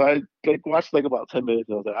 So I like watched like about 10 minutes.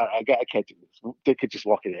 And I was like, I can't do this. They could just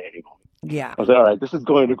walk in at any moment. Yeah. I was like, all right, this is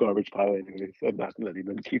going in the garbage pile anyway. So I'm not letting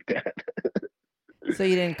them keep that. So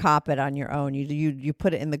you didn't cop it on your own. You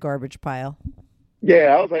put it in the garbage pile.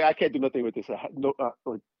 Yeah, I was like, I can't do nothing with this. No,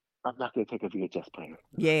 like, I'm not gonna take a VHS player.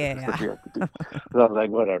 Yeah, There's yeah, nothing I could do. So I was like,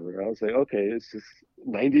 whatever. I was like, okay, it's just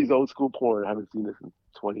 90s old school porn. I haven't seen this in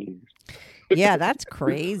 20 years. yeah. That's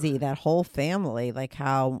crazy. That whole family, like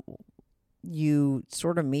how you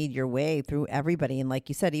sort of made your way through everybody, and like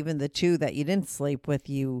you said, even the two that you didn't sleep with,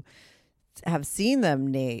 you have seen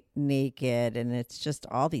them naked, and it's just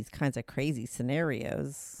all these kinds of crazy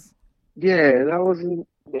scenarios. Yeah, and I wasn't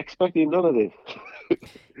expecting none of this.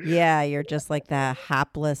 Yeah, you're just like that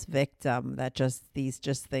hapless victim that these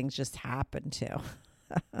things just happen to.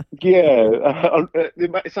 Yeah,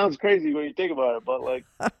 it sounds crazy when you think about it, but like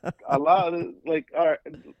a lot of it, like, all right,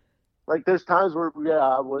 like there's times where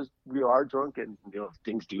we are drunk and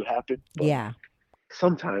things do happen, but Yeah.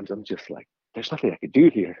 sometimes I'm just like, there's nothing I could do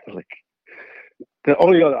here. Like the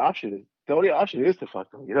only option is to fuck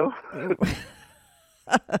them.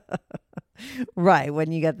 Right.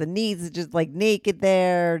 When you got the needs just like naked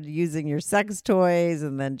there, using your sex toys,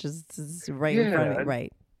 and then just right in front of Yeah, you.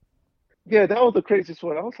 Right. yeah, that was the craziest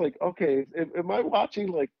one. I was like, okay, am I watching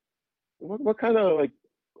like what kind of like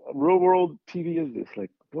real world TV is this?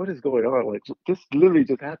 Like, what is going on? Like, this literally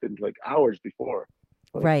just happened like hours before.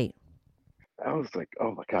 Like, Right. I was like,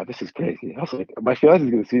 oh my God, this is crazy. I was like, my fiance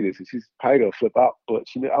is gonna see this and she's probably gonna flip out, but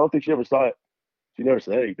I don't think she ever saw it. She never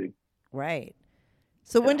said anything. Right.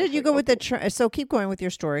 So And when I did was you like, go with okay. so keep going with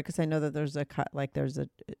your story because I know that there's a cut like there's a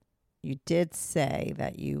you did say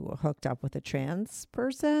that you hooked up with a trans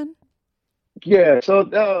person Yeah, so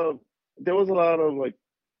there was a lot of like,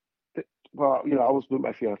 well, I was with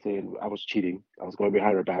my fiance and I was cheating. I was going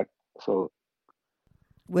behind her back. So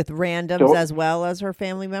with randoms there, as well as her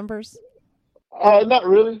family members? not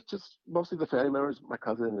really, just mostly the family members, my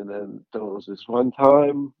cousin, and then there was this one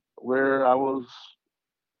time where I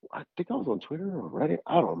think I was on Twitter or Reddit.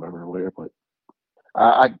 I don't remember where, but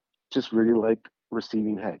I just really like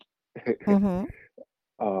receiving head. Mm-hmm.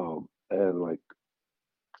 And like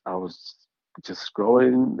I was just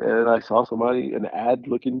scrolling and I saw an ad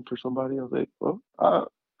looking for somebody. I was like, well,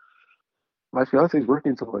 my fiance's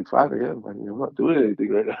working till like 5 a.m. I mean, I'm not doing anything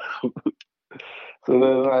right now. So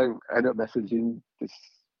then I end up messaging this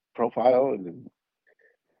profile, and then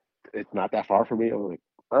it's not that far from me. I'm like,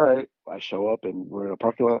 all right. I show up, and we're in a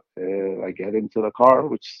parking lot, and I get into the car,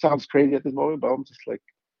 which sounds crazy at this moment, but I'm just like,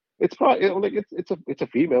 it's probably like it's a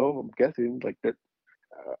female. I'm guessing like that.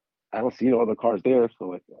 Uh, I don't see no other cars there, so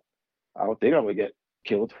like I don't think I'm gonna get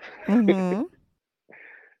killed. Mm-hmm.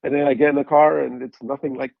 And then I get in the car, and it's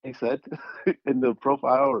nothing like they said in the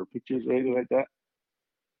profile or pictures or anything like that.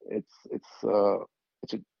 It's it's a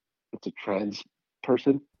it's a trans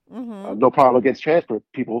person. Mm-hmm. No problem against trans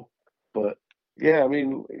people, but yeah, I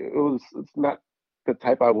mean, it's not the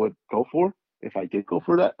type I would go for if I did go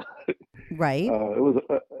for that. Right. It was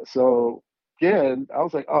so yeah, and I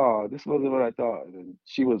was like, oh, this wasn't what I thought. And then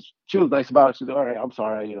she was nice about it. She's like, all right, I'm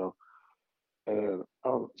sorry. And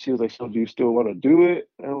she was like, so do you still want to do it?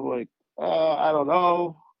 And I'm like, I don't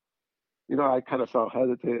know. I kind of felt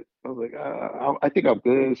hesitant. I was like, I think I'm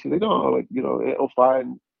good. She's like, no, like, it'll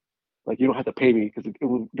fine. Like, you don't have to pay me because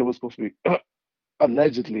it was supposed to be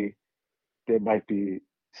allegedly there might be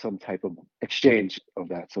some type of exchange of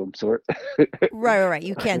that some sort. Right.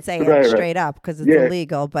 You can't say it Right, right. straight up because it's Yeah,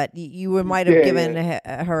 illegal, but you might have yeah, given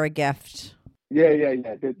yeah, her a gift. yeah.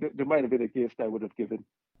 There might have been a gift I would have given,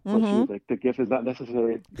 but she Mm-hmm. was like, the gift is not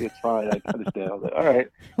necessary. It's fine. I understand. I was like, all right.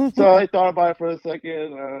 So I thought about it for a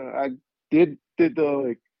second. I did the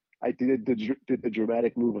like, I did the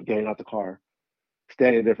dramatic move of getting out the car,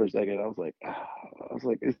 standing there for a second. I was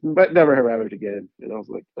like, it's never happened again. And I was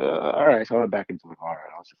like, all right. So I went back into the car,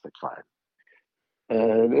 and I was just like, fine.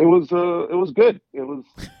 And it was good. It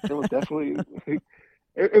was definitely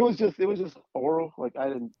it was just oral. Like I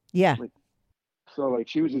didn't Yeah. like so like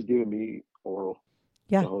she was just giving me oral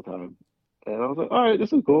Yeah. the whole time, and I was like, all right,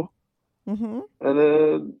 this is cool. Mm-hmm. And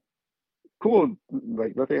then cool,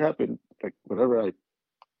 like nothing happened. Like whatever,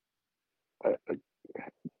 I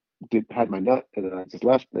did had my nut, and then I just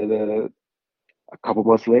left. And then a couple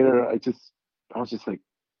months later, I was just like,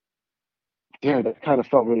 damn, that kind of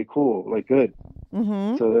felt really cool, like good.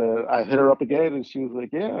 Mm-hmm. So then I hit her up again, and she was like,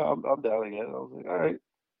 yeah, I'm down again. I was like, all right.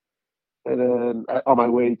 And then on my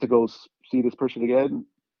way to go see this person again,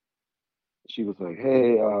 she was like,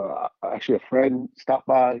 "Hey, actually, a friend stopped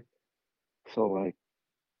by, so like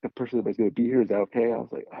the person that's gonna be here is that okay?" I was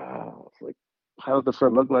like, "How does the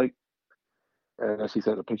friend look like?" And then she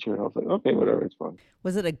sent a picture, and I was like, "Okay, whatever, it's fine."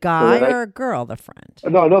 Was it a So guy then or a girl, the friend?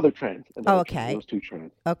 no, another trend, Oh, another trend. There okay. was two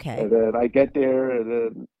trends, Okay. and then I get there, and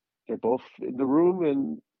then they're both in the room,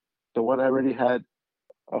 and the one I already had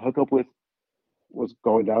a hookup with was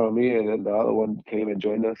going down on me, and then the other one came and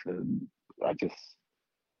joined us, and I just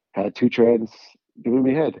had two trends giving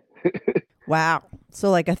me head. Wow.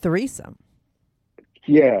 So like a threesome.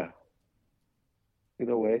 Yeah, in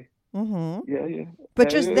a way. Mm-hmm. Yeah, yeah. But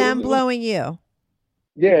And just it was, them it was blowing you.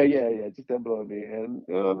 yeah. Just them blowing me, and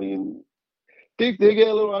I mean, they get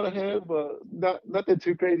a little out of hand, but nothing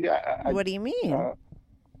too crazy. What do you mean?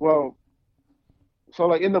 Well, so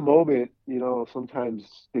like in the moment,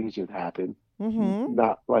 sometimes things just happen, Mm-hmm.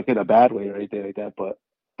 not like in a bad way or anything like that. But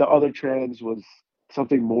the other trans was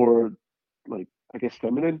something more like I guess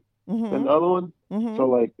feminine than Mm-hmm. the other one. Mm-hmm. So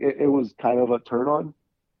like it was kind of a turn on.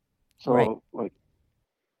 Right. So like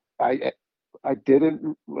I I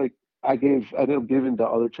didn't like I ended up giving the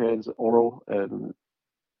other trans oral and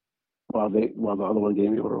while the other one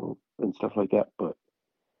gave me oral and stuff like that. But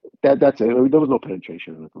that's it. I mean, there was no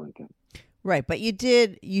penetration or anything like that. Right. But you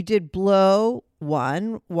did blow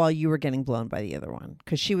one while you were getting blown by the other one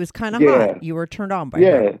because she was kind of hot. Yeah, You were turned on by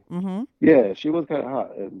her. yeah, Mm-hmm. yeah. She was kind of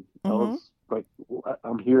hot, and I Mm-hmm. was like,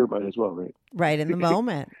 I'm here, might as well, right? Right in the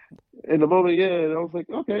moment. in the moment, yeah, and I was like,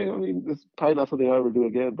 okay, I mean, this is probably not something I'll ever do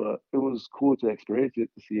again, but it was cool to experience it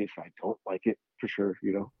to see if I don't like it for sure,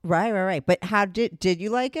 you know. Right, right, right. But how did you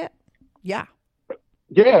like it? Yeah.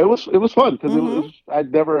 Yeah, it was fun because Mm-hmm.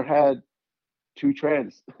 I'd never had two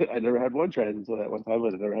trans. I never had one trans until that one time,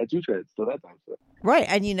 and I never had two trans until that time. So Right,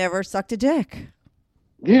 and you never sucked a dick.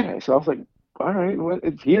 yeah, so I was like, all right, well,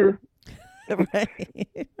 it's here. Right.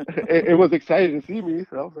 It was exciting to see me,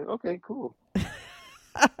 so I was like, okay, cool.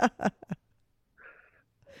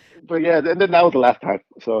 But yeah, and then that was the last time.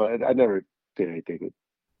 So I never did anything with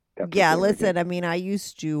that Yeah, person ever again. listen, I mean, I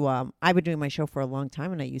used to I've been doing my show for a long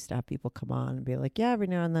time and I used to have people come on and be like, "Yeah, every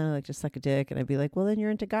now and then I like just suck a dick." And I'd be like, "Well, then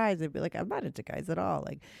you're into guys." They'd be like, "I'm not into guys at all."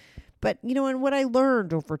 Like, but and what I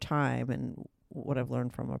learned over time and what I've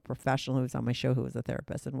learned from a professional who was on my show who was a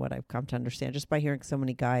therapist and what I've come to understand just by hearing so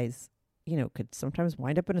many guys, could sometimes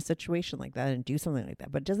wind up in a situation like that and do something like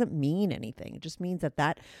that. But it doesn't mean anything. It just means at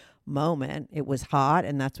that moment it was hot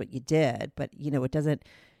and that's what you did. But, it doesn't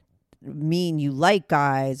mean you like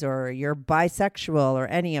guys or you're bisexual or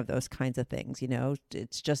any of those kinds of things.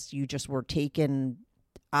 It's just you just were taken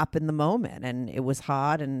up in the moment and it was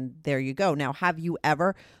hot and there you go. Now, have you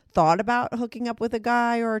ever thought about hooking up with a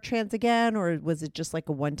guy or a trans again, or was it just like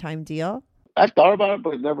a one-time deal? I've thought about it,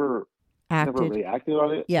 but never Acted? really acted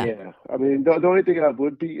on it. Yeah. Yeah, I mean, the only thing I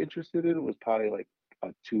would be interested in was probably like a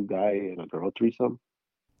two guy and a girl threesome,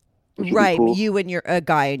 which would be Right, cool. you and your a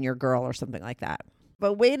guy and your girl or something like that.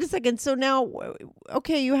 But wait a second. So now,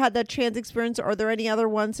 okay, you had that trans experience. Are there any other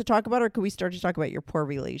ones to talk about, or could we start to talk about your poor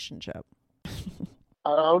relationship?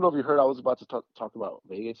 I don't know if you heard, I was about to talk about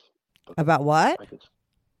Vegas. Okay, About what? I guess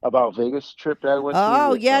about Vegas trip that I went to Oh,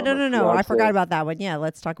 with yeah, no, my no, no. I forgot fiance. about that one. Yeah,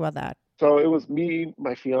 let's talk about that. So it was me,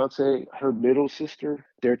 my fiance, her middle sister,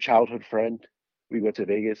 their childhood friend. We went to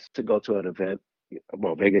Vegas to go to an event.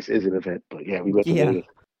 Well, Vegas is an event, but yeah, we went to Yeah. Vegas.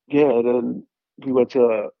 Yeah, and then we went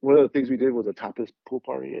to one of the things we did was a topless pool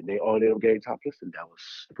party, and they all ended up getting topless, and that was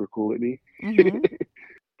super cool with me. Mm-hmm.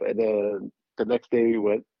 But then the next day we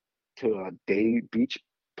went to a day beach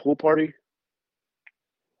pool party,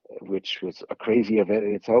 which was a crazy event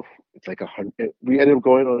in itself. It's like 100. We ended up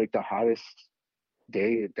going on like the hottest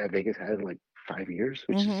day that Vegas had in like 5 years,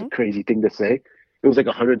 which is a Mm-hmm. crazy thing to say. It was like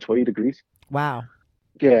 120 degrees. Wow.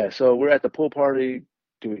 Yeah, so we're at the pool party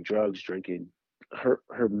doing drugs, drinking. Her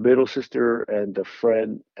middle sister and a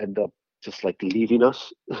friend end up just like leaving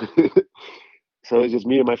us. So it's just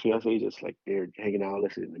me and my fiance just like they're hanging out,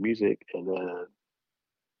 listening to music, and then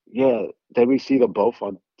yeah, then we see them both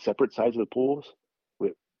on separate sides of the pools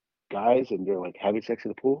with guys, and they're like having sex in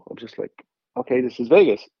the pool. I'm just like, okay, this is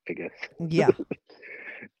Vegas, I guess. Yeah.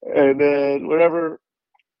 And then whatever,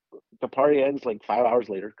 the party ends like 5 hours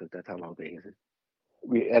later because that's how long Vegas is.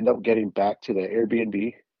 We end up getting back to the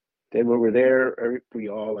Airbnb. Then when we're there, we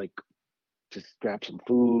all like just grab some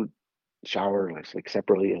food, shower like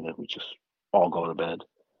separately, and then we just all go to bed.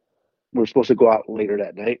 We were supposed to go out later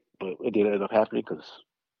that night, but it didn't end up happening because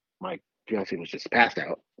my fiance was just passed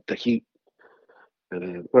out, the heat. And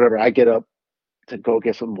then whatever, I get up to go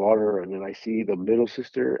get some water, and then I see the middle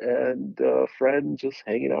sister and a friend just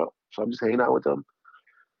hanging out. So I'm just hanging out with them.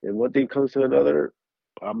 And one thing comes to another.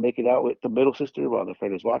 I'm making out with the middle sister while the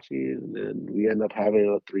friend is watching, and then we end up having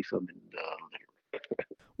a threesome. And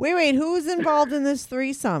Wait, wait. Who's involved in this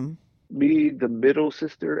threesome? me, the middle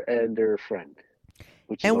sister, and their friend,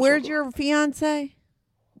 which is And also a where's girl, your fiance?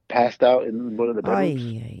 passed out in one of the Ay,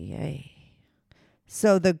 bedrooms. ay, ay.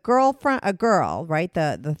 So the girlfriend, a girl, right?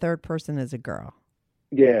 The third person is a girl.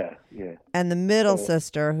 Yeah, yeah. And the middle So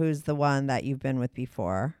sister, who's the one that you've been with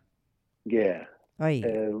before. yeah, Ay,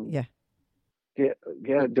 and yeah. yeah,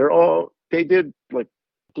 yeah. They're all. They did like.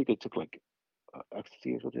 I think they took like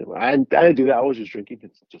ecstasy or something. I didn't do that. I was just drinking.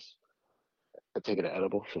 It's just taking an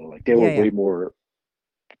edible. So like they were Yeah, yeah. way more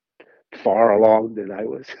far along than I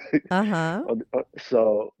was. Uh-huh.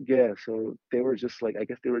 So yeah, so they were just like I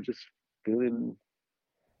guess they were just feeling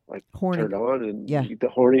like Horny. turned on and Yeah. the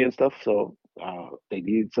horny and stuff. So they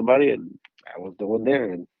needed somebody, and I was the one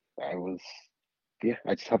there, and I was yeah,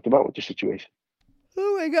 I just helped them out with the situation.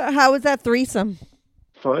 Oh my God. How was that threesome?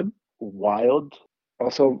 Fun, wild.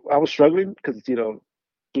 Also, I was struggling because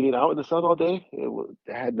being out in the sun all day,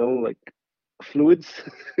 I had no like fluids,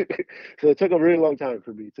 so it took a really long time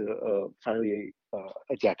for me to finally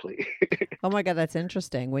ejaculate. Oh my God, that's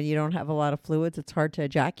interesting. When you don't have a lot of fluids, it's hard to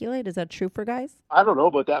ejaculate. Is that true for guys? I don't know,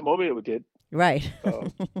 but that moment it did. Right.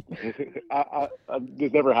 Um,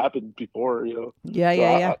 this never happened before, Yeah, So yeah,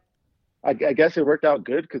 yeah. I guess it worked out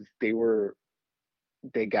good because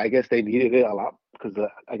I guess they needed it a lot because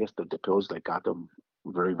I guess the pills like got them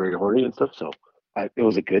very very horny and stuff. So it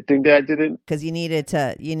was a good thing that I didn't. Because you needed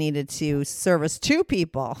to service two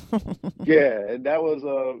people. Yeah, and that was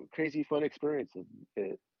a crazy fun experience. And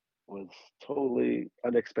it was totally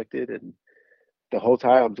unexpected, and the whole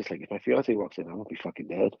time I'm just like, if my fiance walks in, I'm gonna be fucking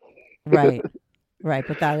dead. Right. Right.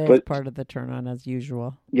 But that is But part of the turn on as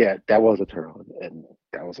usual. yeah, that was a turn on, and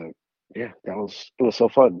that was a yeah, that was it was so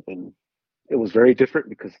fun, and it was very different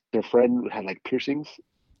because their friend had like piercings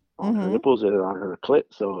on her Mm-hmm. nipples and on her clit,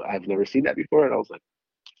 so I've never seen that before, and I was like,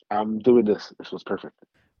 I'm doing this. This was perfect.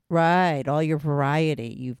 Right. All your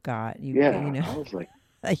variety you've got. You Yeah, know, I was like,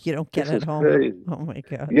 that you don't get this at is home. crazy. Oh my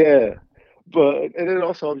God. Yeah, but and then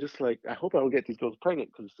also I'm just like, I hope I don't get these girls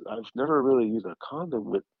pregnant because I've never really used a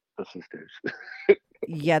condom with the sisters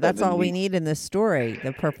Yeah, and that's the all we niece. need in this story.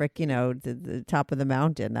 The perfect, the top of the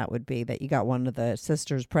mountain, that would be that you got one of the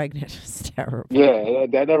sisters pregnant. It's terrible. Yeah,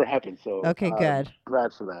 that never happened, so Okay, I'm good.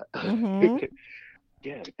 glad for that. Mm-hmm.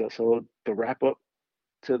 Yeah, so the wrap up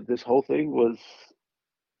to this whole thing was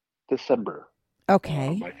December.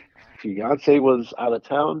 Okay. My fiance was out of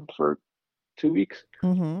town for 2 weeks,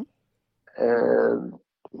 Mm-hmm. and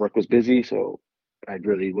work was busy, so I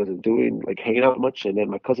really wasn't doing like hanging out much. And then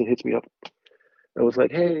my cousin hits me up and was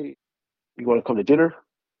like, "Hey, you want to come to dinner?"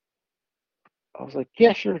 I was like,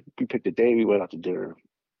 "Yeah, sure." We picked a day. We went out to dinner.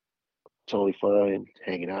 Totally fine,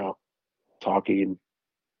 hanging out, talking,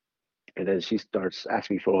 and then she starts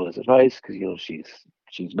asking me for all this advice because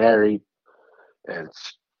she's married and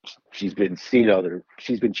she's been cheating on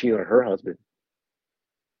her husband,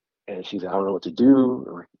 and she's like, I don't know what to do,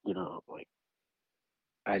 or like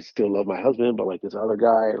I still love my husband, but like this other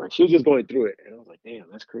guy, like she was just going through it, and I was like, damn,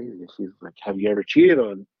 that's crazy. And she's like, have you ever cheated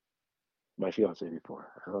on my fiance before?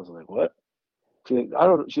 And I was like, what? She's like, I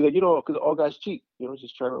don't. She's like, because all guys cheat.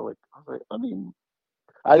 Just trying to like. I was like, I mean,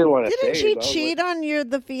 I didn't want to Didn't say it, she but I was like, cheat on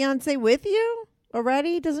the fiance with you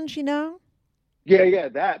already? Doesn't she know? yeah, yeah,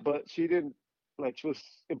 that. But she didn't like. She was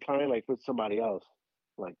implying like with somebody else,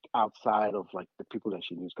 like outside of like the people that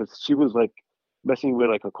she knew, because she was like messing with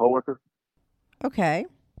like a coworker. Okay.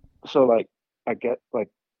 So like, I get like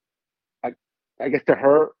I I guess to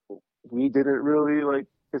her, we didn't really like.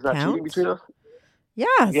 It's not cheating between Count? us. Yeah,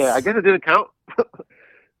 I Yes. guess it didn't count. So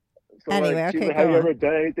like, Anyway, she's okay, like, "Have go you on. ever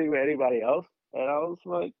done anything with anybody else?" And I was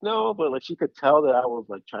like, "No," but like she could tell that I was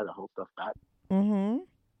like trying to hold stuff back, Mm-hmm.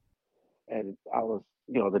 and I was,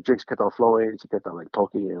 the drinks kept on flowing. She kept on like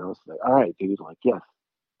poking, and I was like, "All right, dude, like yes,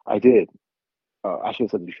 I did." I should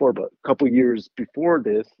have said it before, but a couple years before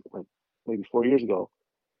this, like maybe 4 years ago,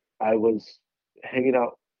 I was hanging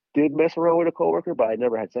out. Did mess around with a coworker, but I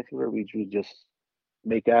never had sex with her. We would just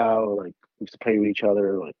make out, like we used to play with each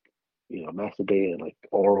other, like masturbate and like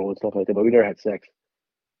oral and stuff like that. But we never had sex.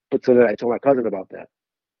 But so then I told my cousin about that,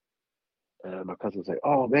 and my cousin was like,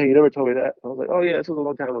 "Oh man, you never told me that." I was like, "Oh yeah, this was a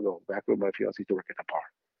long time ago, back when my fiance used to work at the bar.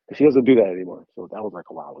 And she doesn't do that anymore, so that was like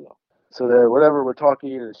a while ago." So then, whenever we're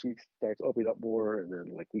talking, and she starts opening up more, and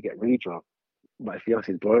then like we get really drunk. My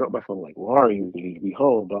fiance's blowing up my phone like, "Where are you? You need to be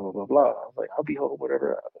home." Blah blah blah blah. I was like, "I'll be home,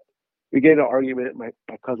 whatever." We get in an argument. My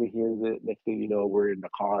cousin hears it. Next thing you know, we're in the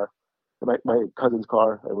car, my cousin's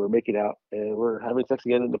car, and we're making out, and we're having sex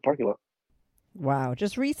again in the parking lot. Wow.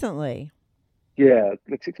 Just recently. Yeah,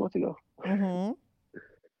 like 6 months ago. Mm-hmm.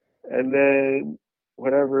 And then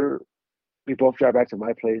whenever we both drive back to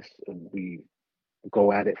my place and we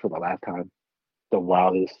go at it for the last time, the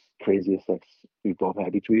wildest, craziest sex we both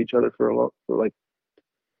had between each other for like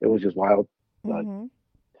it was just wild. Like Mm-hmm.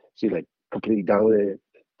 she like completely dominated.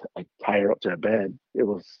 I tie her up to the bed. It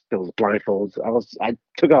was blindfolds. I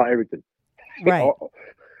took out everything. Right.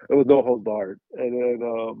 It was no holds barred. And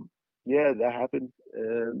then yeah, that happened.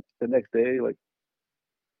 And the next day, like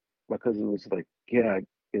my cousin was like, yeah,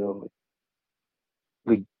 you know,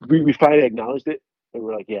 we finally acknowledged it, and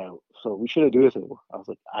we're like, yeah, so we shouldn't do this anymore. I was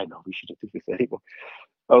like, I know we shouldn't do this anymore.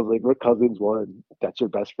 I was like, we're cousins. One, that's your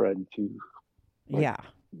best friend. Two, like, Yeah.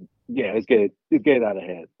 yeah, it's getting out of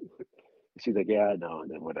hand. She's like, yeah, I know, and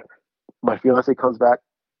then whatever. My fiance comes back,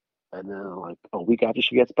 and then like a week after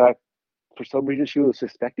she gets back, for some reason she was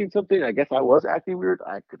suspecting something. I guess I was acting weird.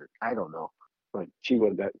 I don't know. Like she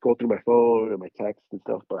would go through my phone and my texts and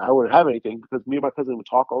stuff, but I wouldn't have anything because me and my cousin would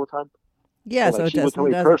talk all the time. Yeah. And So like it she would tell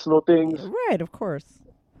me doesn't. personal things, Right. Of course.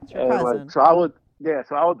 It's your and like cousin. so I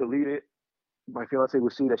would delete it. My fiance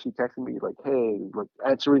would see that she texted me like, "Hey, like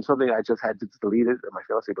answering something I just had to delete it," and my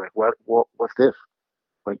fiance would be like, what's this?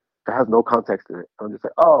 Like that has no context in it." I'm just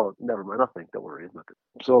like, "Oh, never mind, nothing. Don't worry, it's nothing."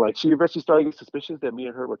 So like she eventually started getting suspicious that me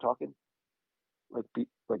and her were talking, like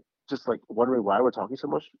just like wondering why we're talking so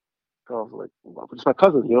much. So I was like, well, just my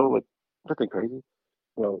cousin, like nothing crazy.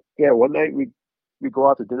 Well, yeah, one night we go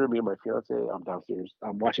out to dinner, me and my fiance. I'm downstairs.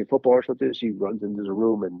 I'm watching football or something. She runs into the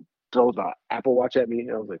room and throws the Apple Watch at me.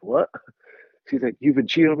 And I was like, what? She's like, you've been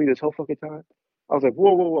cheating on me this whole fucking time? I was like,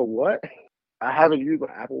 whoa, whoa, whoa, what? I haven't used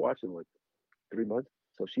my Apple Watch in like 3 months.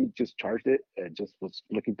 So she just charged it and just was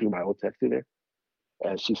looking through my old text in there.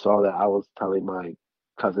 And she saw that I was telling my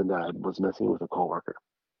cousin that I was messing with a coworker.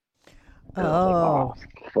 And I was like, oh,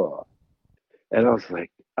 Oh, fuck. And I was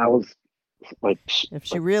like, if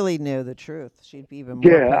she really knew the truth, she'd be even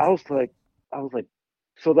more yeah, pissed. I was like,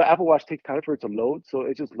 so the Apple Watch takes time for it to load. So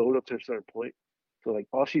it just loaded up to a certain point. So like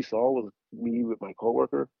all she saw was me with my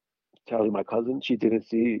coworker telling my cousin. She didn't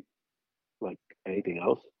see like anything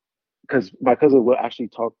else because my cousin would actually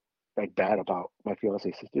talk like bad about my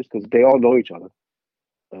fiance's sisters because they all know each other.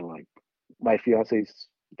 And like my fiance's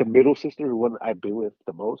the middle sister, who one I've been with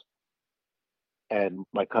the most, and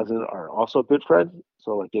my cousin are also good friends.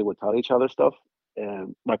 So like they would tell each other stuff,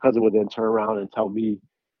 and my cousin would then turn around and tell me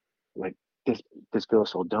like this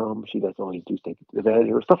girl's so dumb. She doesn't always do take advantage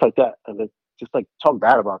or stuff like that, and then just like talk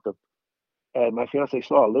bad about them. And my fiance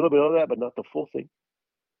saw a little bit of that, but not the full thing.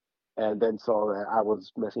 And then saw that I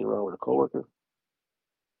was messing around with a coworker,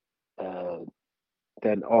 and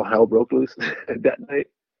then all hell broke loose that night.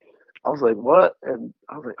 I was like, "What?" And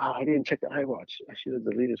I was like, "Oh, I didn't check the iWatch. I should have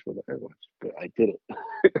deleted from the iWatch, but I didn't."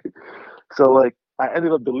 So like, I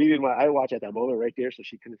ended up deleting my iWatch at that moment right there, so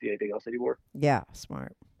she couldn't see anything else anymore. Yeah,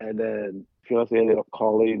 smart. And then fiance ended up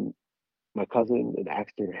calling my cousin and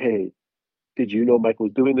asked her, "Hey, did you know Mike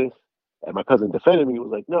was doing this?" And my cousin defended me. He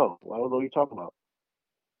was like, "No, I don't know what you're talking about."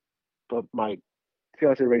 But my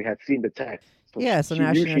fiance already had seen the text, so Yeah, so she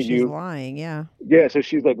now knew she knows she she's knew. lying. Yeah. Yeah, so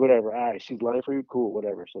she's like, whatever. All right, she's lying for you. Cool,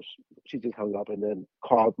 whatever. So she just hung up and then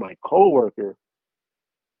called my coworker,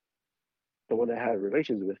 the one that I had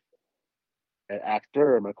relations with, and asked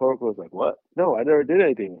her. And my coworker was like, "What? No, I never did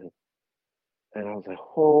anything with him." And I was like,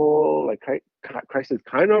 "Oh, like Christ is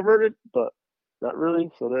kind of averted, but not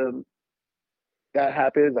really." So then that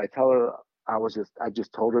happens. I tell her I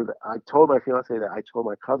just told her that I told my fiance that I told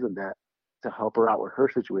my cousin that to help her out with her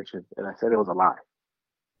situation, and I said it was a lie.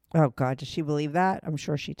 Oh God, does she believe that? I'm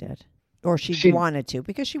sure she did, or she She, wanted to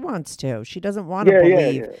because she wants to. She doesn't want to yeah, yeah,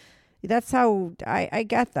 believe. yeah. That's how I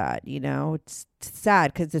get that. It's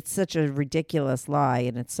sad because it's such a ridiculous lie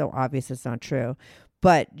and it's so obvious it's not true.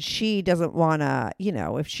 But she doesn't want to.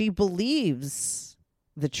 If she believes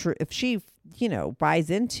the truth, if she buys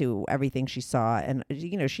into everything she saw, and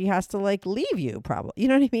she has to like leave you probably. You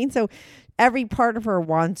know what I mean? So every part of her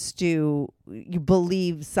wants to you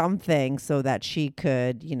believe something so that she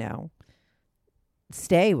could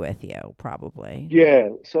stay with you probably.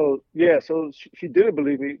 So she didn't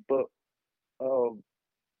believe me, but um,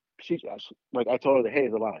 like I told her that hey,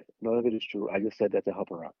 it's a lie. None of it is true. I just said that to help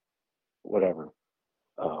her out. Whatever.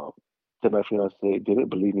 Um, then my fiance didn't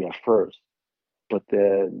believe me at first, but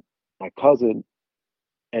then my cousin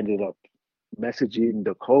ended up messaging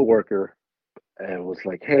the coworker and was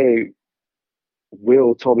like, "Hey,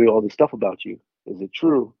 Will told me all this stuff about you. Is it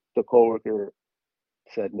true?" The coworker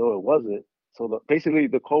said, "No, it wasn't." So basically,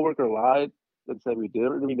 the coworker lied and said we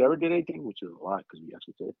never did anything, which is a lie because we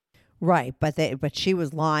actually did. Right, but she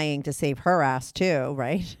was lying to save her ass too,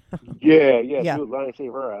 right? Yeah, yeah, she Yeah. was lying to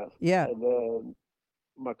save her ass. Yeah. And then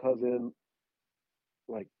my cousin,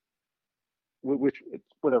 like, which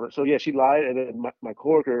whatever. So yeah, she lied, and then my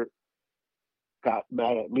coworker got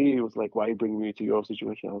mad at me. It was like, "Why are you bringing me to your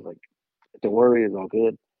situation?" I was like, "Don't worry, it's all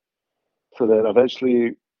good." So then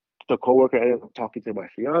eventually, the coworker ended up talking to my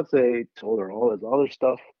fiance, told her all this other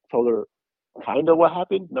stuff, told her kind of what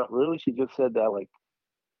happened. Not really. She just said that like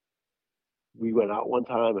we went out one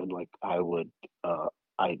time and like I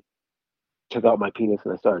took out my penis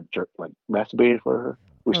and I started like masturbating for her,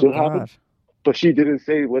 which Oh did happen. God. But she didn't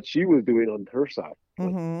say what she was doing on her side.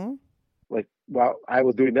 Mm-hmm. Like while I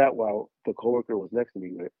was doing that, while the coworker was next to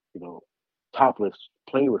me, with topless,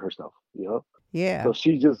 playing with herself. Yeah. So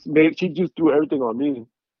she just threw everything on me,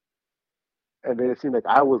 and made it seem like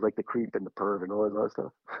I was like the creep and the perv and all this other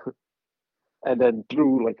stuff. And then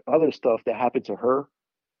through like other stuff that happened to her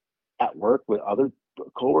at work with other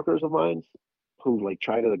coworkers of mine, who like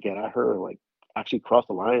tried to get at her and like actually crossed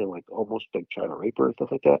the line and like almost like trying to rape her and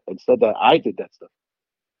stuff like that, and said that I did that stuff.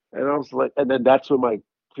 And I was like, and then that's when my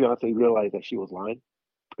fiance realized that she was lying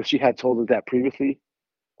because she had told us that previously.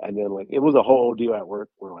 And then like it was a whole deal at work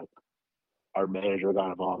where like our manager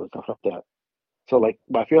got involved and stuff like that. So like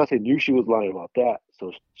my fiance knew she was lying about that.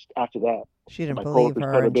 So after that, She didn't my believe coworker's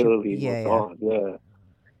her, and she. credibility was Yeah, yeah. gone. Yeah.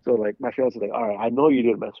 So like my fiance was like, all right, I know you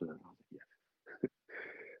didn't mess with her. I was like, yeah.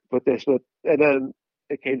 But and then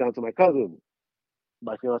it came down to my cousin.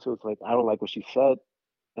 My fiance was like, I don't like what she said.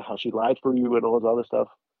 how she lied for you and all this other stuff.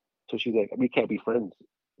 So she's like, we can't be friends.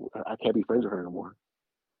 I can't be friends with her anymore.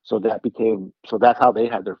 So that's how they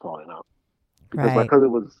had their falling out because my Right.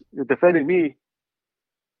 cousin was defending me.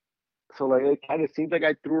 So like it kind of seems like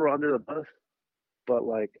I threw her under the bus, but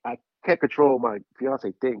like I can't control my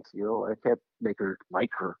fiance thinks. I can't make her like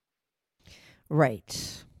her.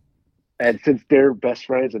 Right. And since they're best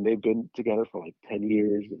friends and they've been together for like 10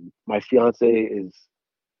 years, and my fiance is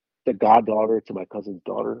the goddaughter to my cousin's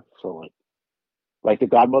daughter, so like the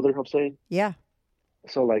godmother, I'm saying. Yeah.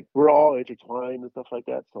 So like we're all intertwined and stuff like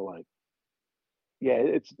that. So like yeah,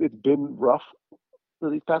 it's been rough for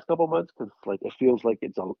these past couple months because like it feels like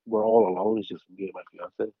we're all alone. It's just me and my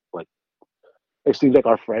fiance. Like it seems like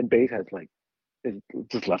our friend base has like it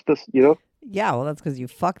just left us. Yeah. Well, that's because you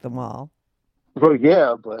fuck them all. Well,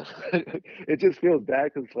 yeah, but it just feels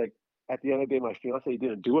bad because like at the end of the day, my fiance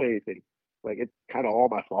didn't do anything. Like it's kind of all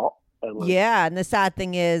my fault. And like Yeah, and the sad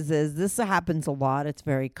thing is this happens a lot. It's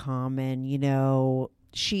very common.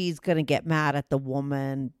 She's going to get mad at the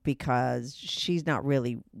woman because she's not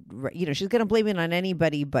really, she's going to blame it on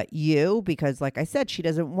anybody but you because, like I said, she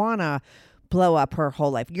doesn't want to blow up her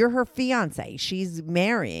whole life. You're her fiance. She's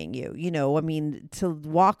marrying you. I mean, to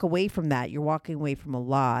walk away from that, you're walking away from a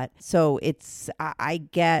lot. So I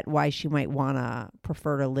get why she might want to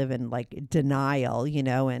prefer to live in like denial,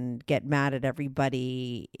 and get mad at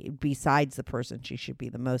everybody besides the person she should be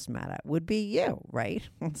the most mad at would be you, right?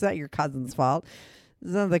 It's not your cousin's fault.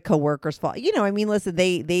 It's not the coworker's fault. I mean, listen,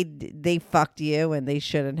 they fucked you and they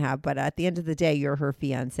shouldn't have. But at the end of the day, you're her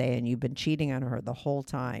fiance and you've been cheating on her the whole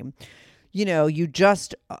time. You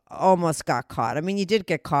just almost got caught. I mean, you did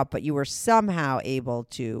get caught, but you were somehow able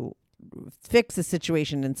to fix the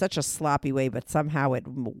situation in such a sloppy way, but somehow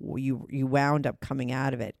you wound up coming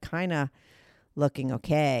out of it kind of looking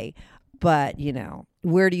okay. But,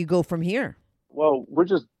 where do you go from here? well, we're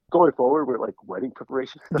just going forward with like wedding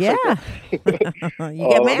preparation stuff Yeah. like that. You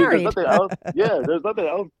get I mean, there's married. nothing else. Yeah, there's nothing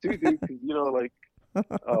else to do because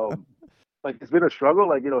like it's been a struggle.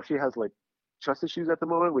 Like she has like trust issues at the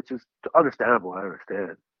moment, which is understandable. I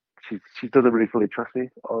understand. She doesn't really fully trust me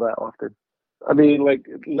all that often. I mean, like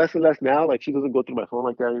less and less now. Like she doesn't go through my phone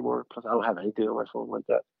like that anymore. Plus, I don't have anything on my phone like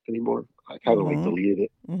that anymore. I kind of like Mm-hmm. deleted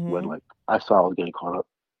it when Mm-hmm. like I saw I was getting caught up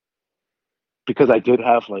because I did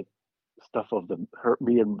have like stuff of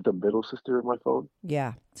me and the middle sister in my phone.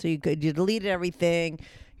 Yeah. So you deleted everything.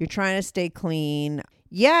 You're trying to stay clean.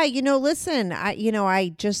 Yeah, listen,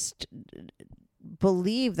 I just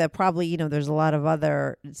believe that probably, there's a lot of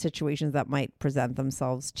other situations that might present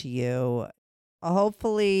themselves to you.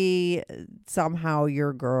 Hopefully, somehow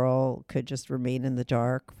your girl could just remain in the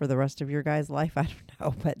dark for the rest of your guys' life. I don't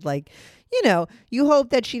know. But, like, you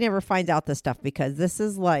hope that she never finds out this stuff because this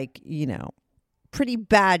is like, pretty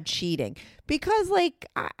bad cheating. Because, like,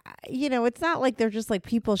 it's not like they're just like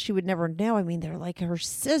people she would never know. I mean, they're like her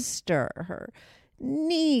sister, her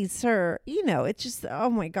niece, it's just, oh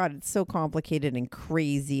my God, it's so complicated and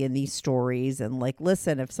crazy in these stories. And like,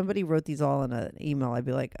 listen, if somebody wrote these all in an email, I'd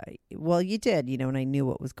be like, well, you did, and I knew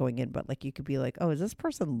what was going in, but like, you could be like, oh, is this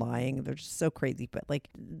person lying? They're just so crazy. But like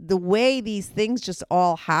the way these things just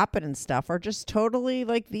all happen and stuff are just totally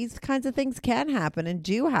like these kinds of things can happen and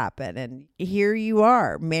do happen. And here you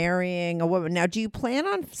are marrying a woman. Now, do you plan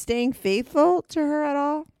on staying faithful to her at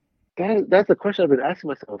all? That's the question I've been asking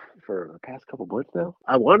myself for the past couple months now.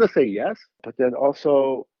 I want to say yes, but then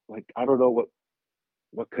also like I don't know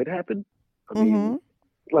what could happen. I Mm-hmm. mean,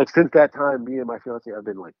 like since that time, me and my fiance have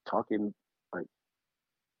been like talking like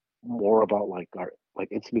more about like our like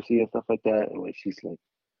intimacy and stuff like that, and like she's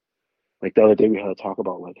like the other day we had a talk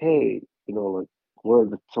about like, hey, like what are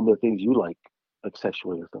some of the things you like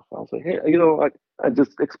sexually and stuff. I was like, hey, like I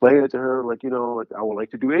just explained it to her, like, like I would like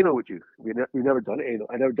to do anal with you. We never done anal.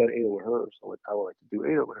 I never done anal with her, so like I would like to do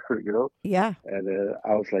anal with her. Yeah. And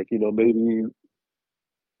I was like, maybe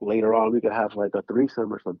later on we could have like a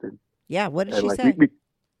threesome or something. Yeah. What did And she like say?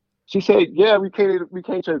 she said, yeah, we came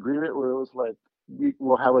to an agreement where it was like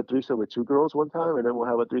we'll have a threesome with two girls one time, and then we'll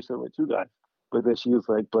have a threesome with two guys. But then she was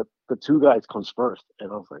like, but the two guys comes first, and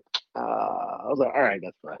I was like, all right,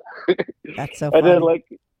 that's fine. That's so And then funny. like,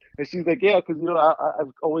 and she's like, yeah, because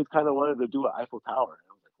I've always kind of wanted to do an Eiffel Tower. And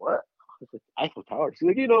I was like, what? I was like, Eiffel Tower. She's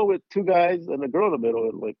like, with two guys and a girl in the middle,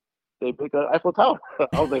 and like they make an Eiffel Tower.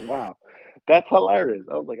 I was like, wow, that's hilarious.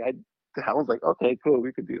 I was like, okay, cool,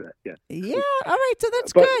 we could do that. Yeah. Yeah, all right. So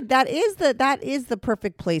that's But good. That is the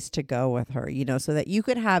perfect place to go with her, so that you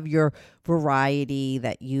could have your variety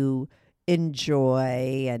that you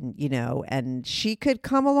enjoy and she could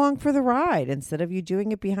come along for the ride instead of you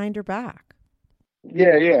doing it behind her back.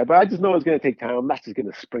 Yeah. But I just know it's gonna take time. I'm not just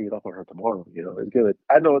gonna spring it up on her tomorrow.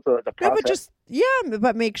 I know it's a No, process.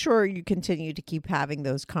 but make sure you continue to keep having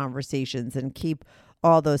those conversations and keep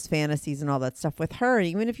all those fantasies and all that stuff with her. And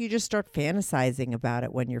even if you just start fantasizing about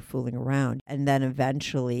it when you're fooling around and then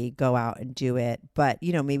eventually go out and do it. But,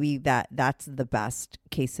 maybe that's the best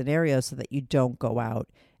case scenario so that you don't go out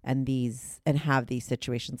and have these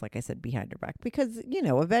situations, like I said, behind her back. Because,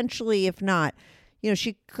 eventually, if not,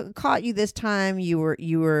 she caught you this time. You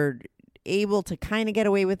were able to kind of get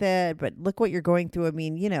away with it, but look what you're going through. I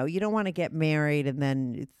mean, you don't want to get married and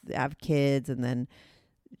then have kids and then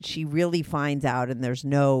she really finds out and there's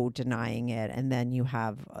no denying it. And then you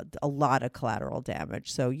have a lot of collateral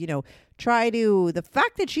damage. So, the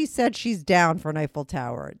fact that she said she's down for an Eiffel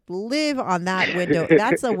Tower, live on that window.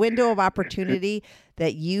 That's a window of opportunity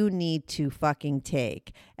that you need to fucking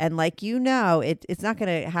take. And it's not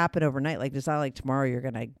going to happen overnight. Like, it's not like tomorrow you're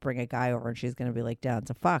going to bring a guy over and she's going to be like down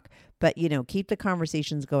to fuck. But, keep the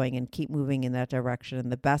conversations going and keep moving in that direction.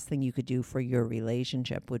 And the best thing you could do for your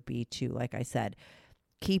relationship would be to, like I said,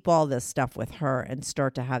 keep all this stuff with her and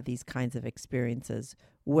start to have these kinds of experiences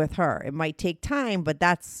with her. It might take time, but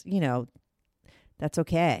that's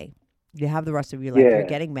okay. You have the rest of your life. You're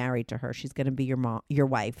getting married to her. She's going to be your mom, your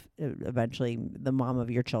wife, eventually the mom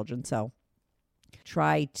of your children. So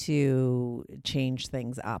try to change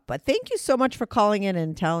things up. But thank you so much for calling in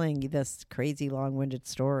and telling this crazy long-winded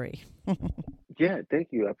story. Yeah, thank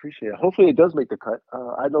you. I appreciate it. Hopefully it does make the cut.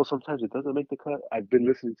 I know sometimes it doesn't make the cut. I've been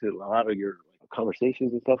listening to a lot of your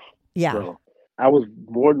conversations and stuff. Yeah. So I was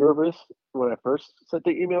more nervous when I first sent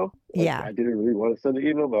the email. Yeah. I didn't really want to send the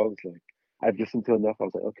email, but I was like, I've listened to enough. I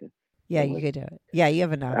was like, okay. Yeah, you could do it. Yeah, you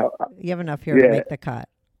have enough. You have enough here to make the cut.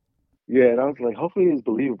 Yeah, and I was like, hopefully it's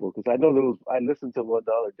believable because I know I listened to one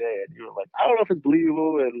the other day, and you were like, I don't know if it's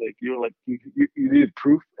believable, and like you were like, you needed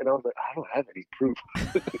proof, and I was like, I don't have any proof.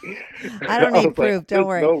 I don't need proof. Like, don't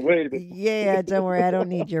worry. No way. Yeah, don't worry. I don't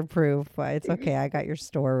need your proof. It's okay. I got your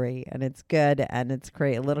story, and it's good, and it's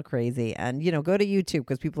a little crazy. And go to YouTube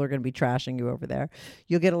because people are going to be trashing you over there.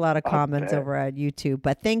 You'll get a lot of comments over at YouTube.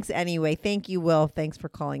 But thanks anyway. Thank you, Will. Thanks for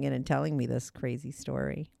calling in and telling me this crazy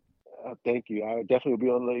story. Thank you. I definitely will be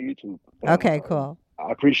on the YouTube. Okay, cool.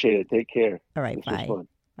 I appreciate it. Take care. All right, bye.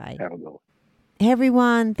 Bye. Have a good one. Hey,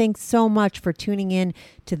 everyone. Thanks so much for tuning in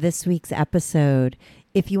to this week's episode.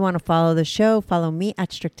 If you want to follow the show, follow me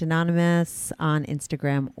at Strict Anonymous on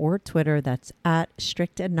Instagram or Twitter. That's at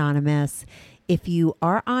Strict Anonymous. If you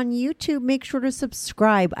are on YouTube, make sure to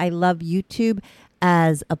subscribe. I love YouTube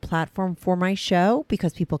as a platform for my show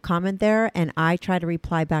because people comment there and I try to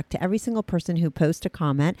reply back to every single person who posts a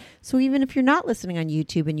comment. So even if you're not listening on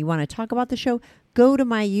YouTube and you want to talk about the show, go to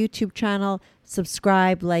my YouTube channel,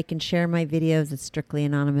 subscribe, like, and share my videos. It's Strictly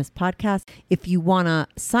Anonymous Podcast. If you want to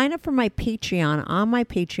sign up for my Patreon, on my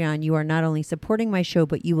Patreon, you are not only supporting my show,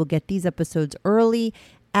 but you will get these episodes early,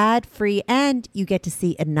 ad-free, and you get to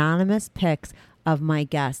see anonymous pics of my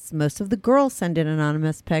guests. Most of the girls send in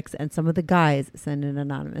anonymous pics and some of the guys send in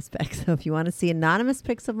anonymous pics. So if you want to see anonymous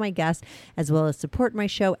pics of my guests as well as support my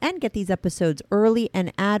show and get these episodes early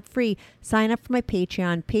and ad-free, sign up for my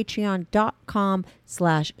Patreon,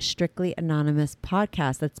 patreon.com/Strictly Anonymous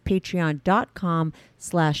Podcast. That's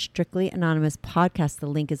patreon.com/Strictly Anonymous Podcast. The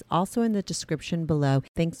link is also in the description below.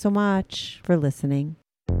 Thanks so much for listening.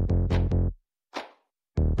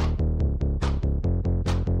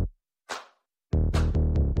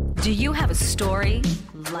 Do you have a story,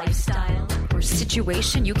 lifestyle, or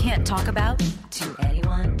situation you can't talk about to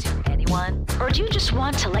anyone? Or do you just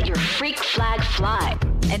want to let your freak flag fly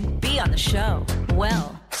and be on the show?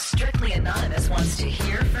 Well, Strictly Anonymous wants to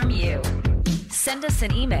hear from you. Send us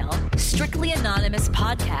an email,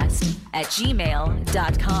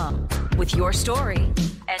 strictlyanonymouspodcast@gmail.com with your story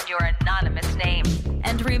and your anonymous name.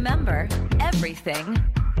 And remember, everything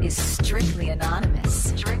is strictly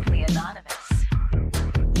anonymous. Strictly Anonymous.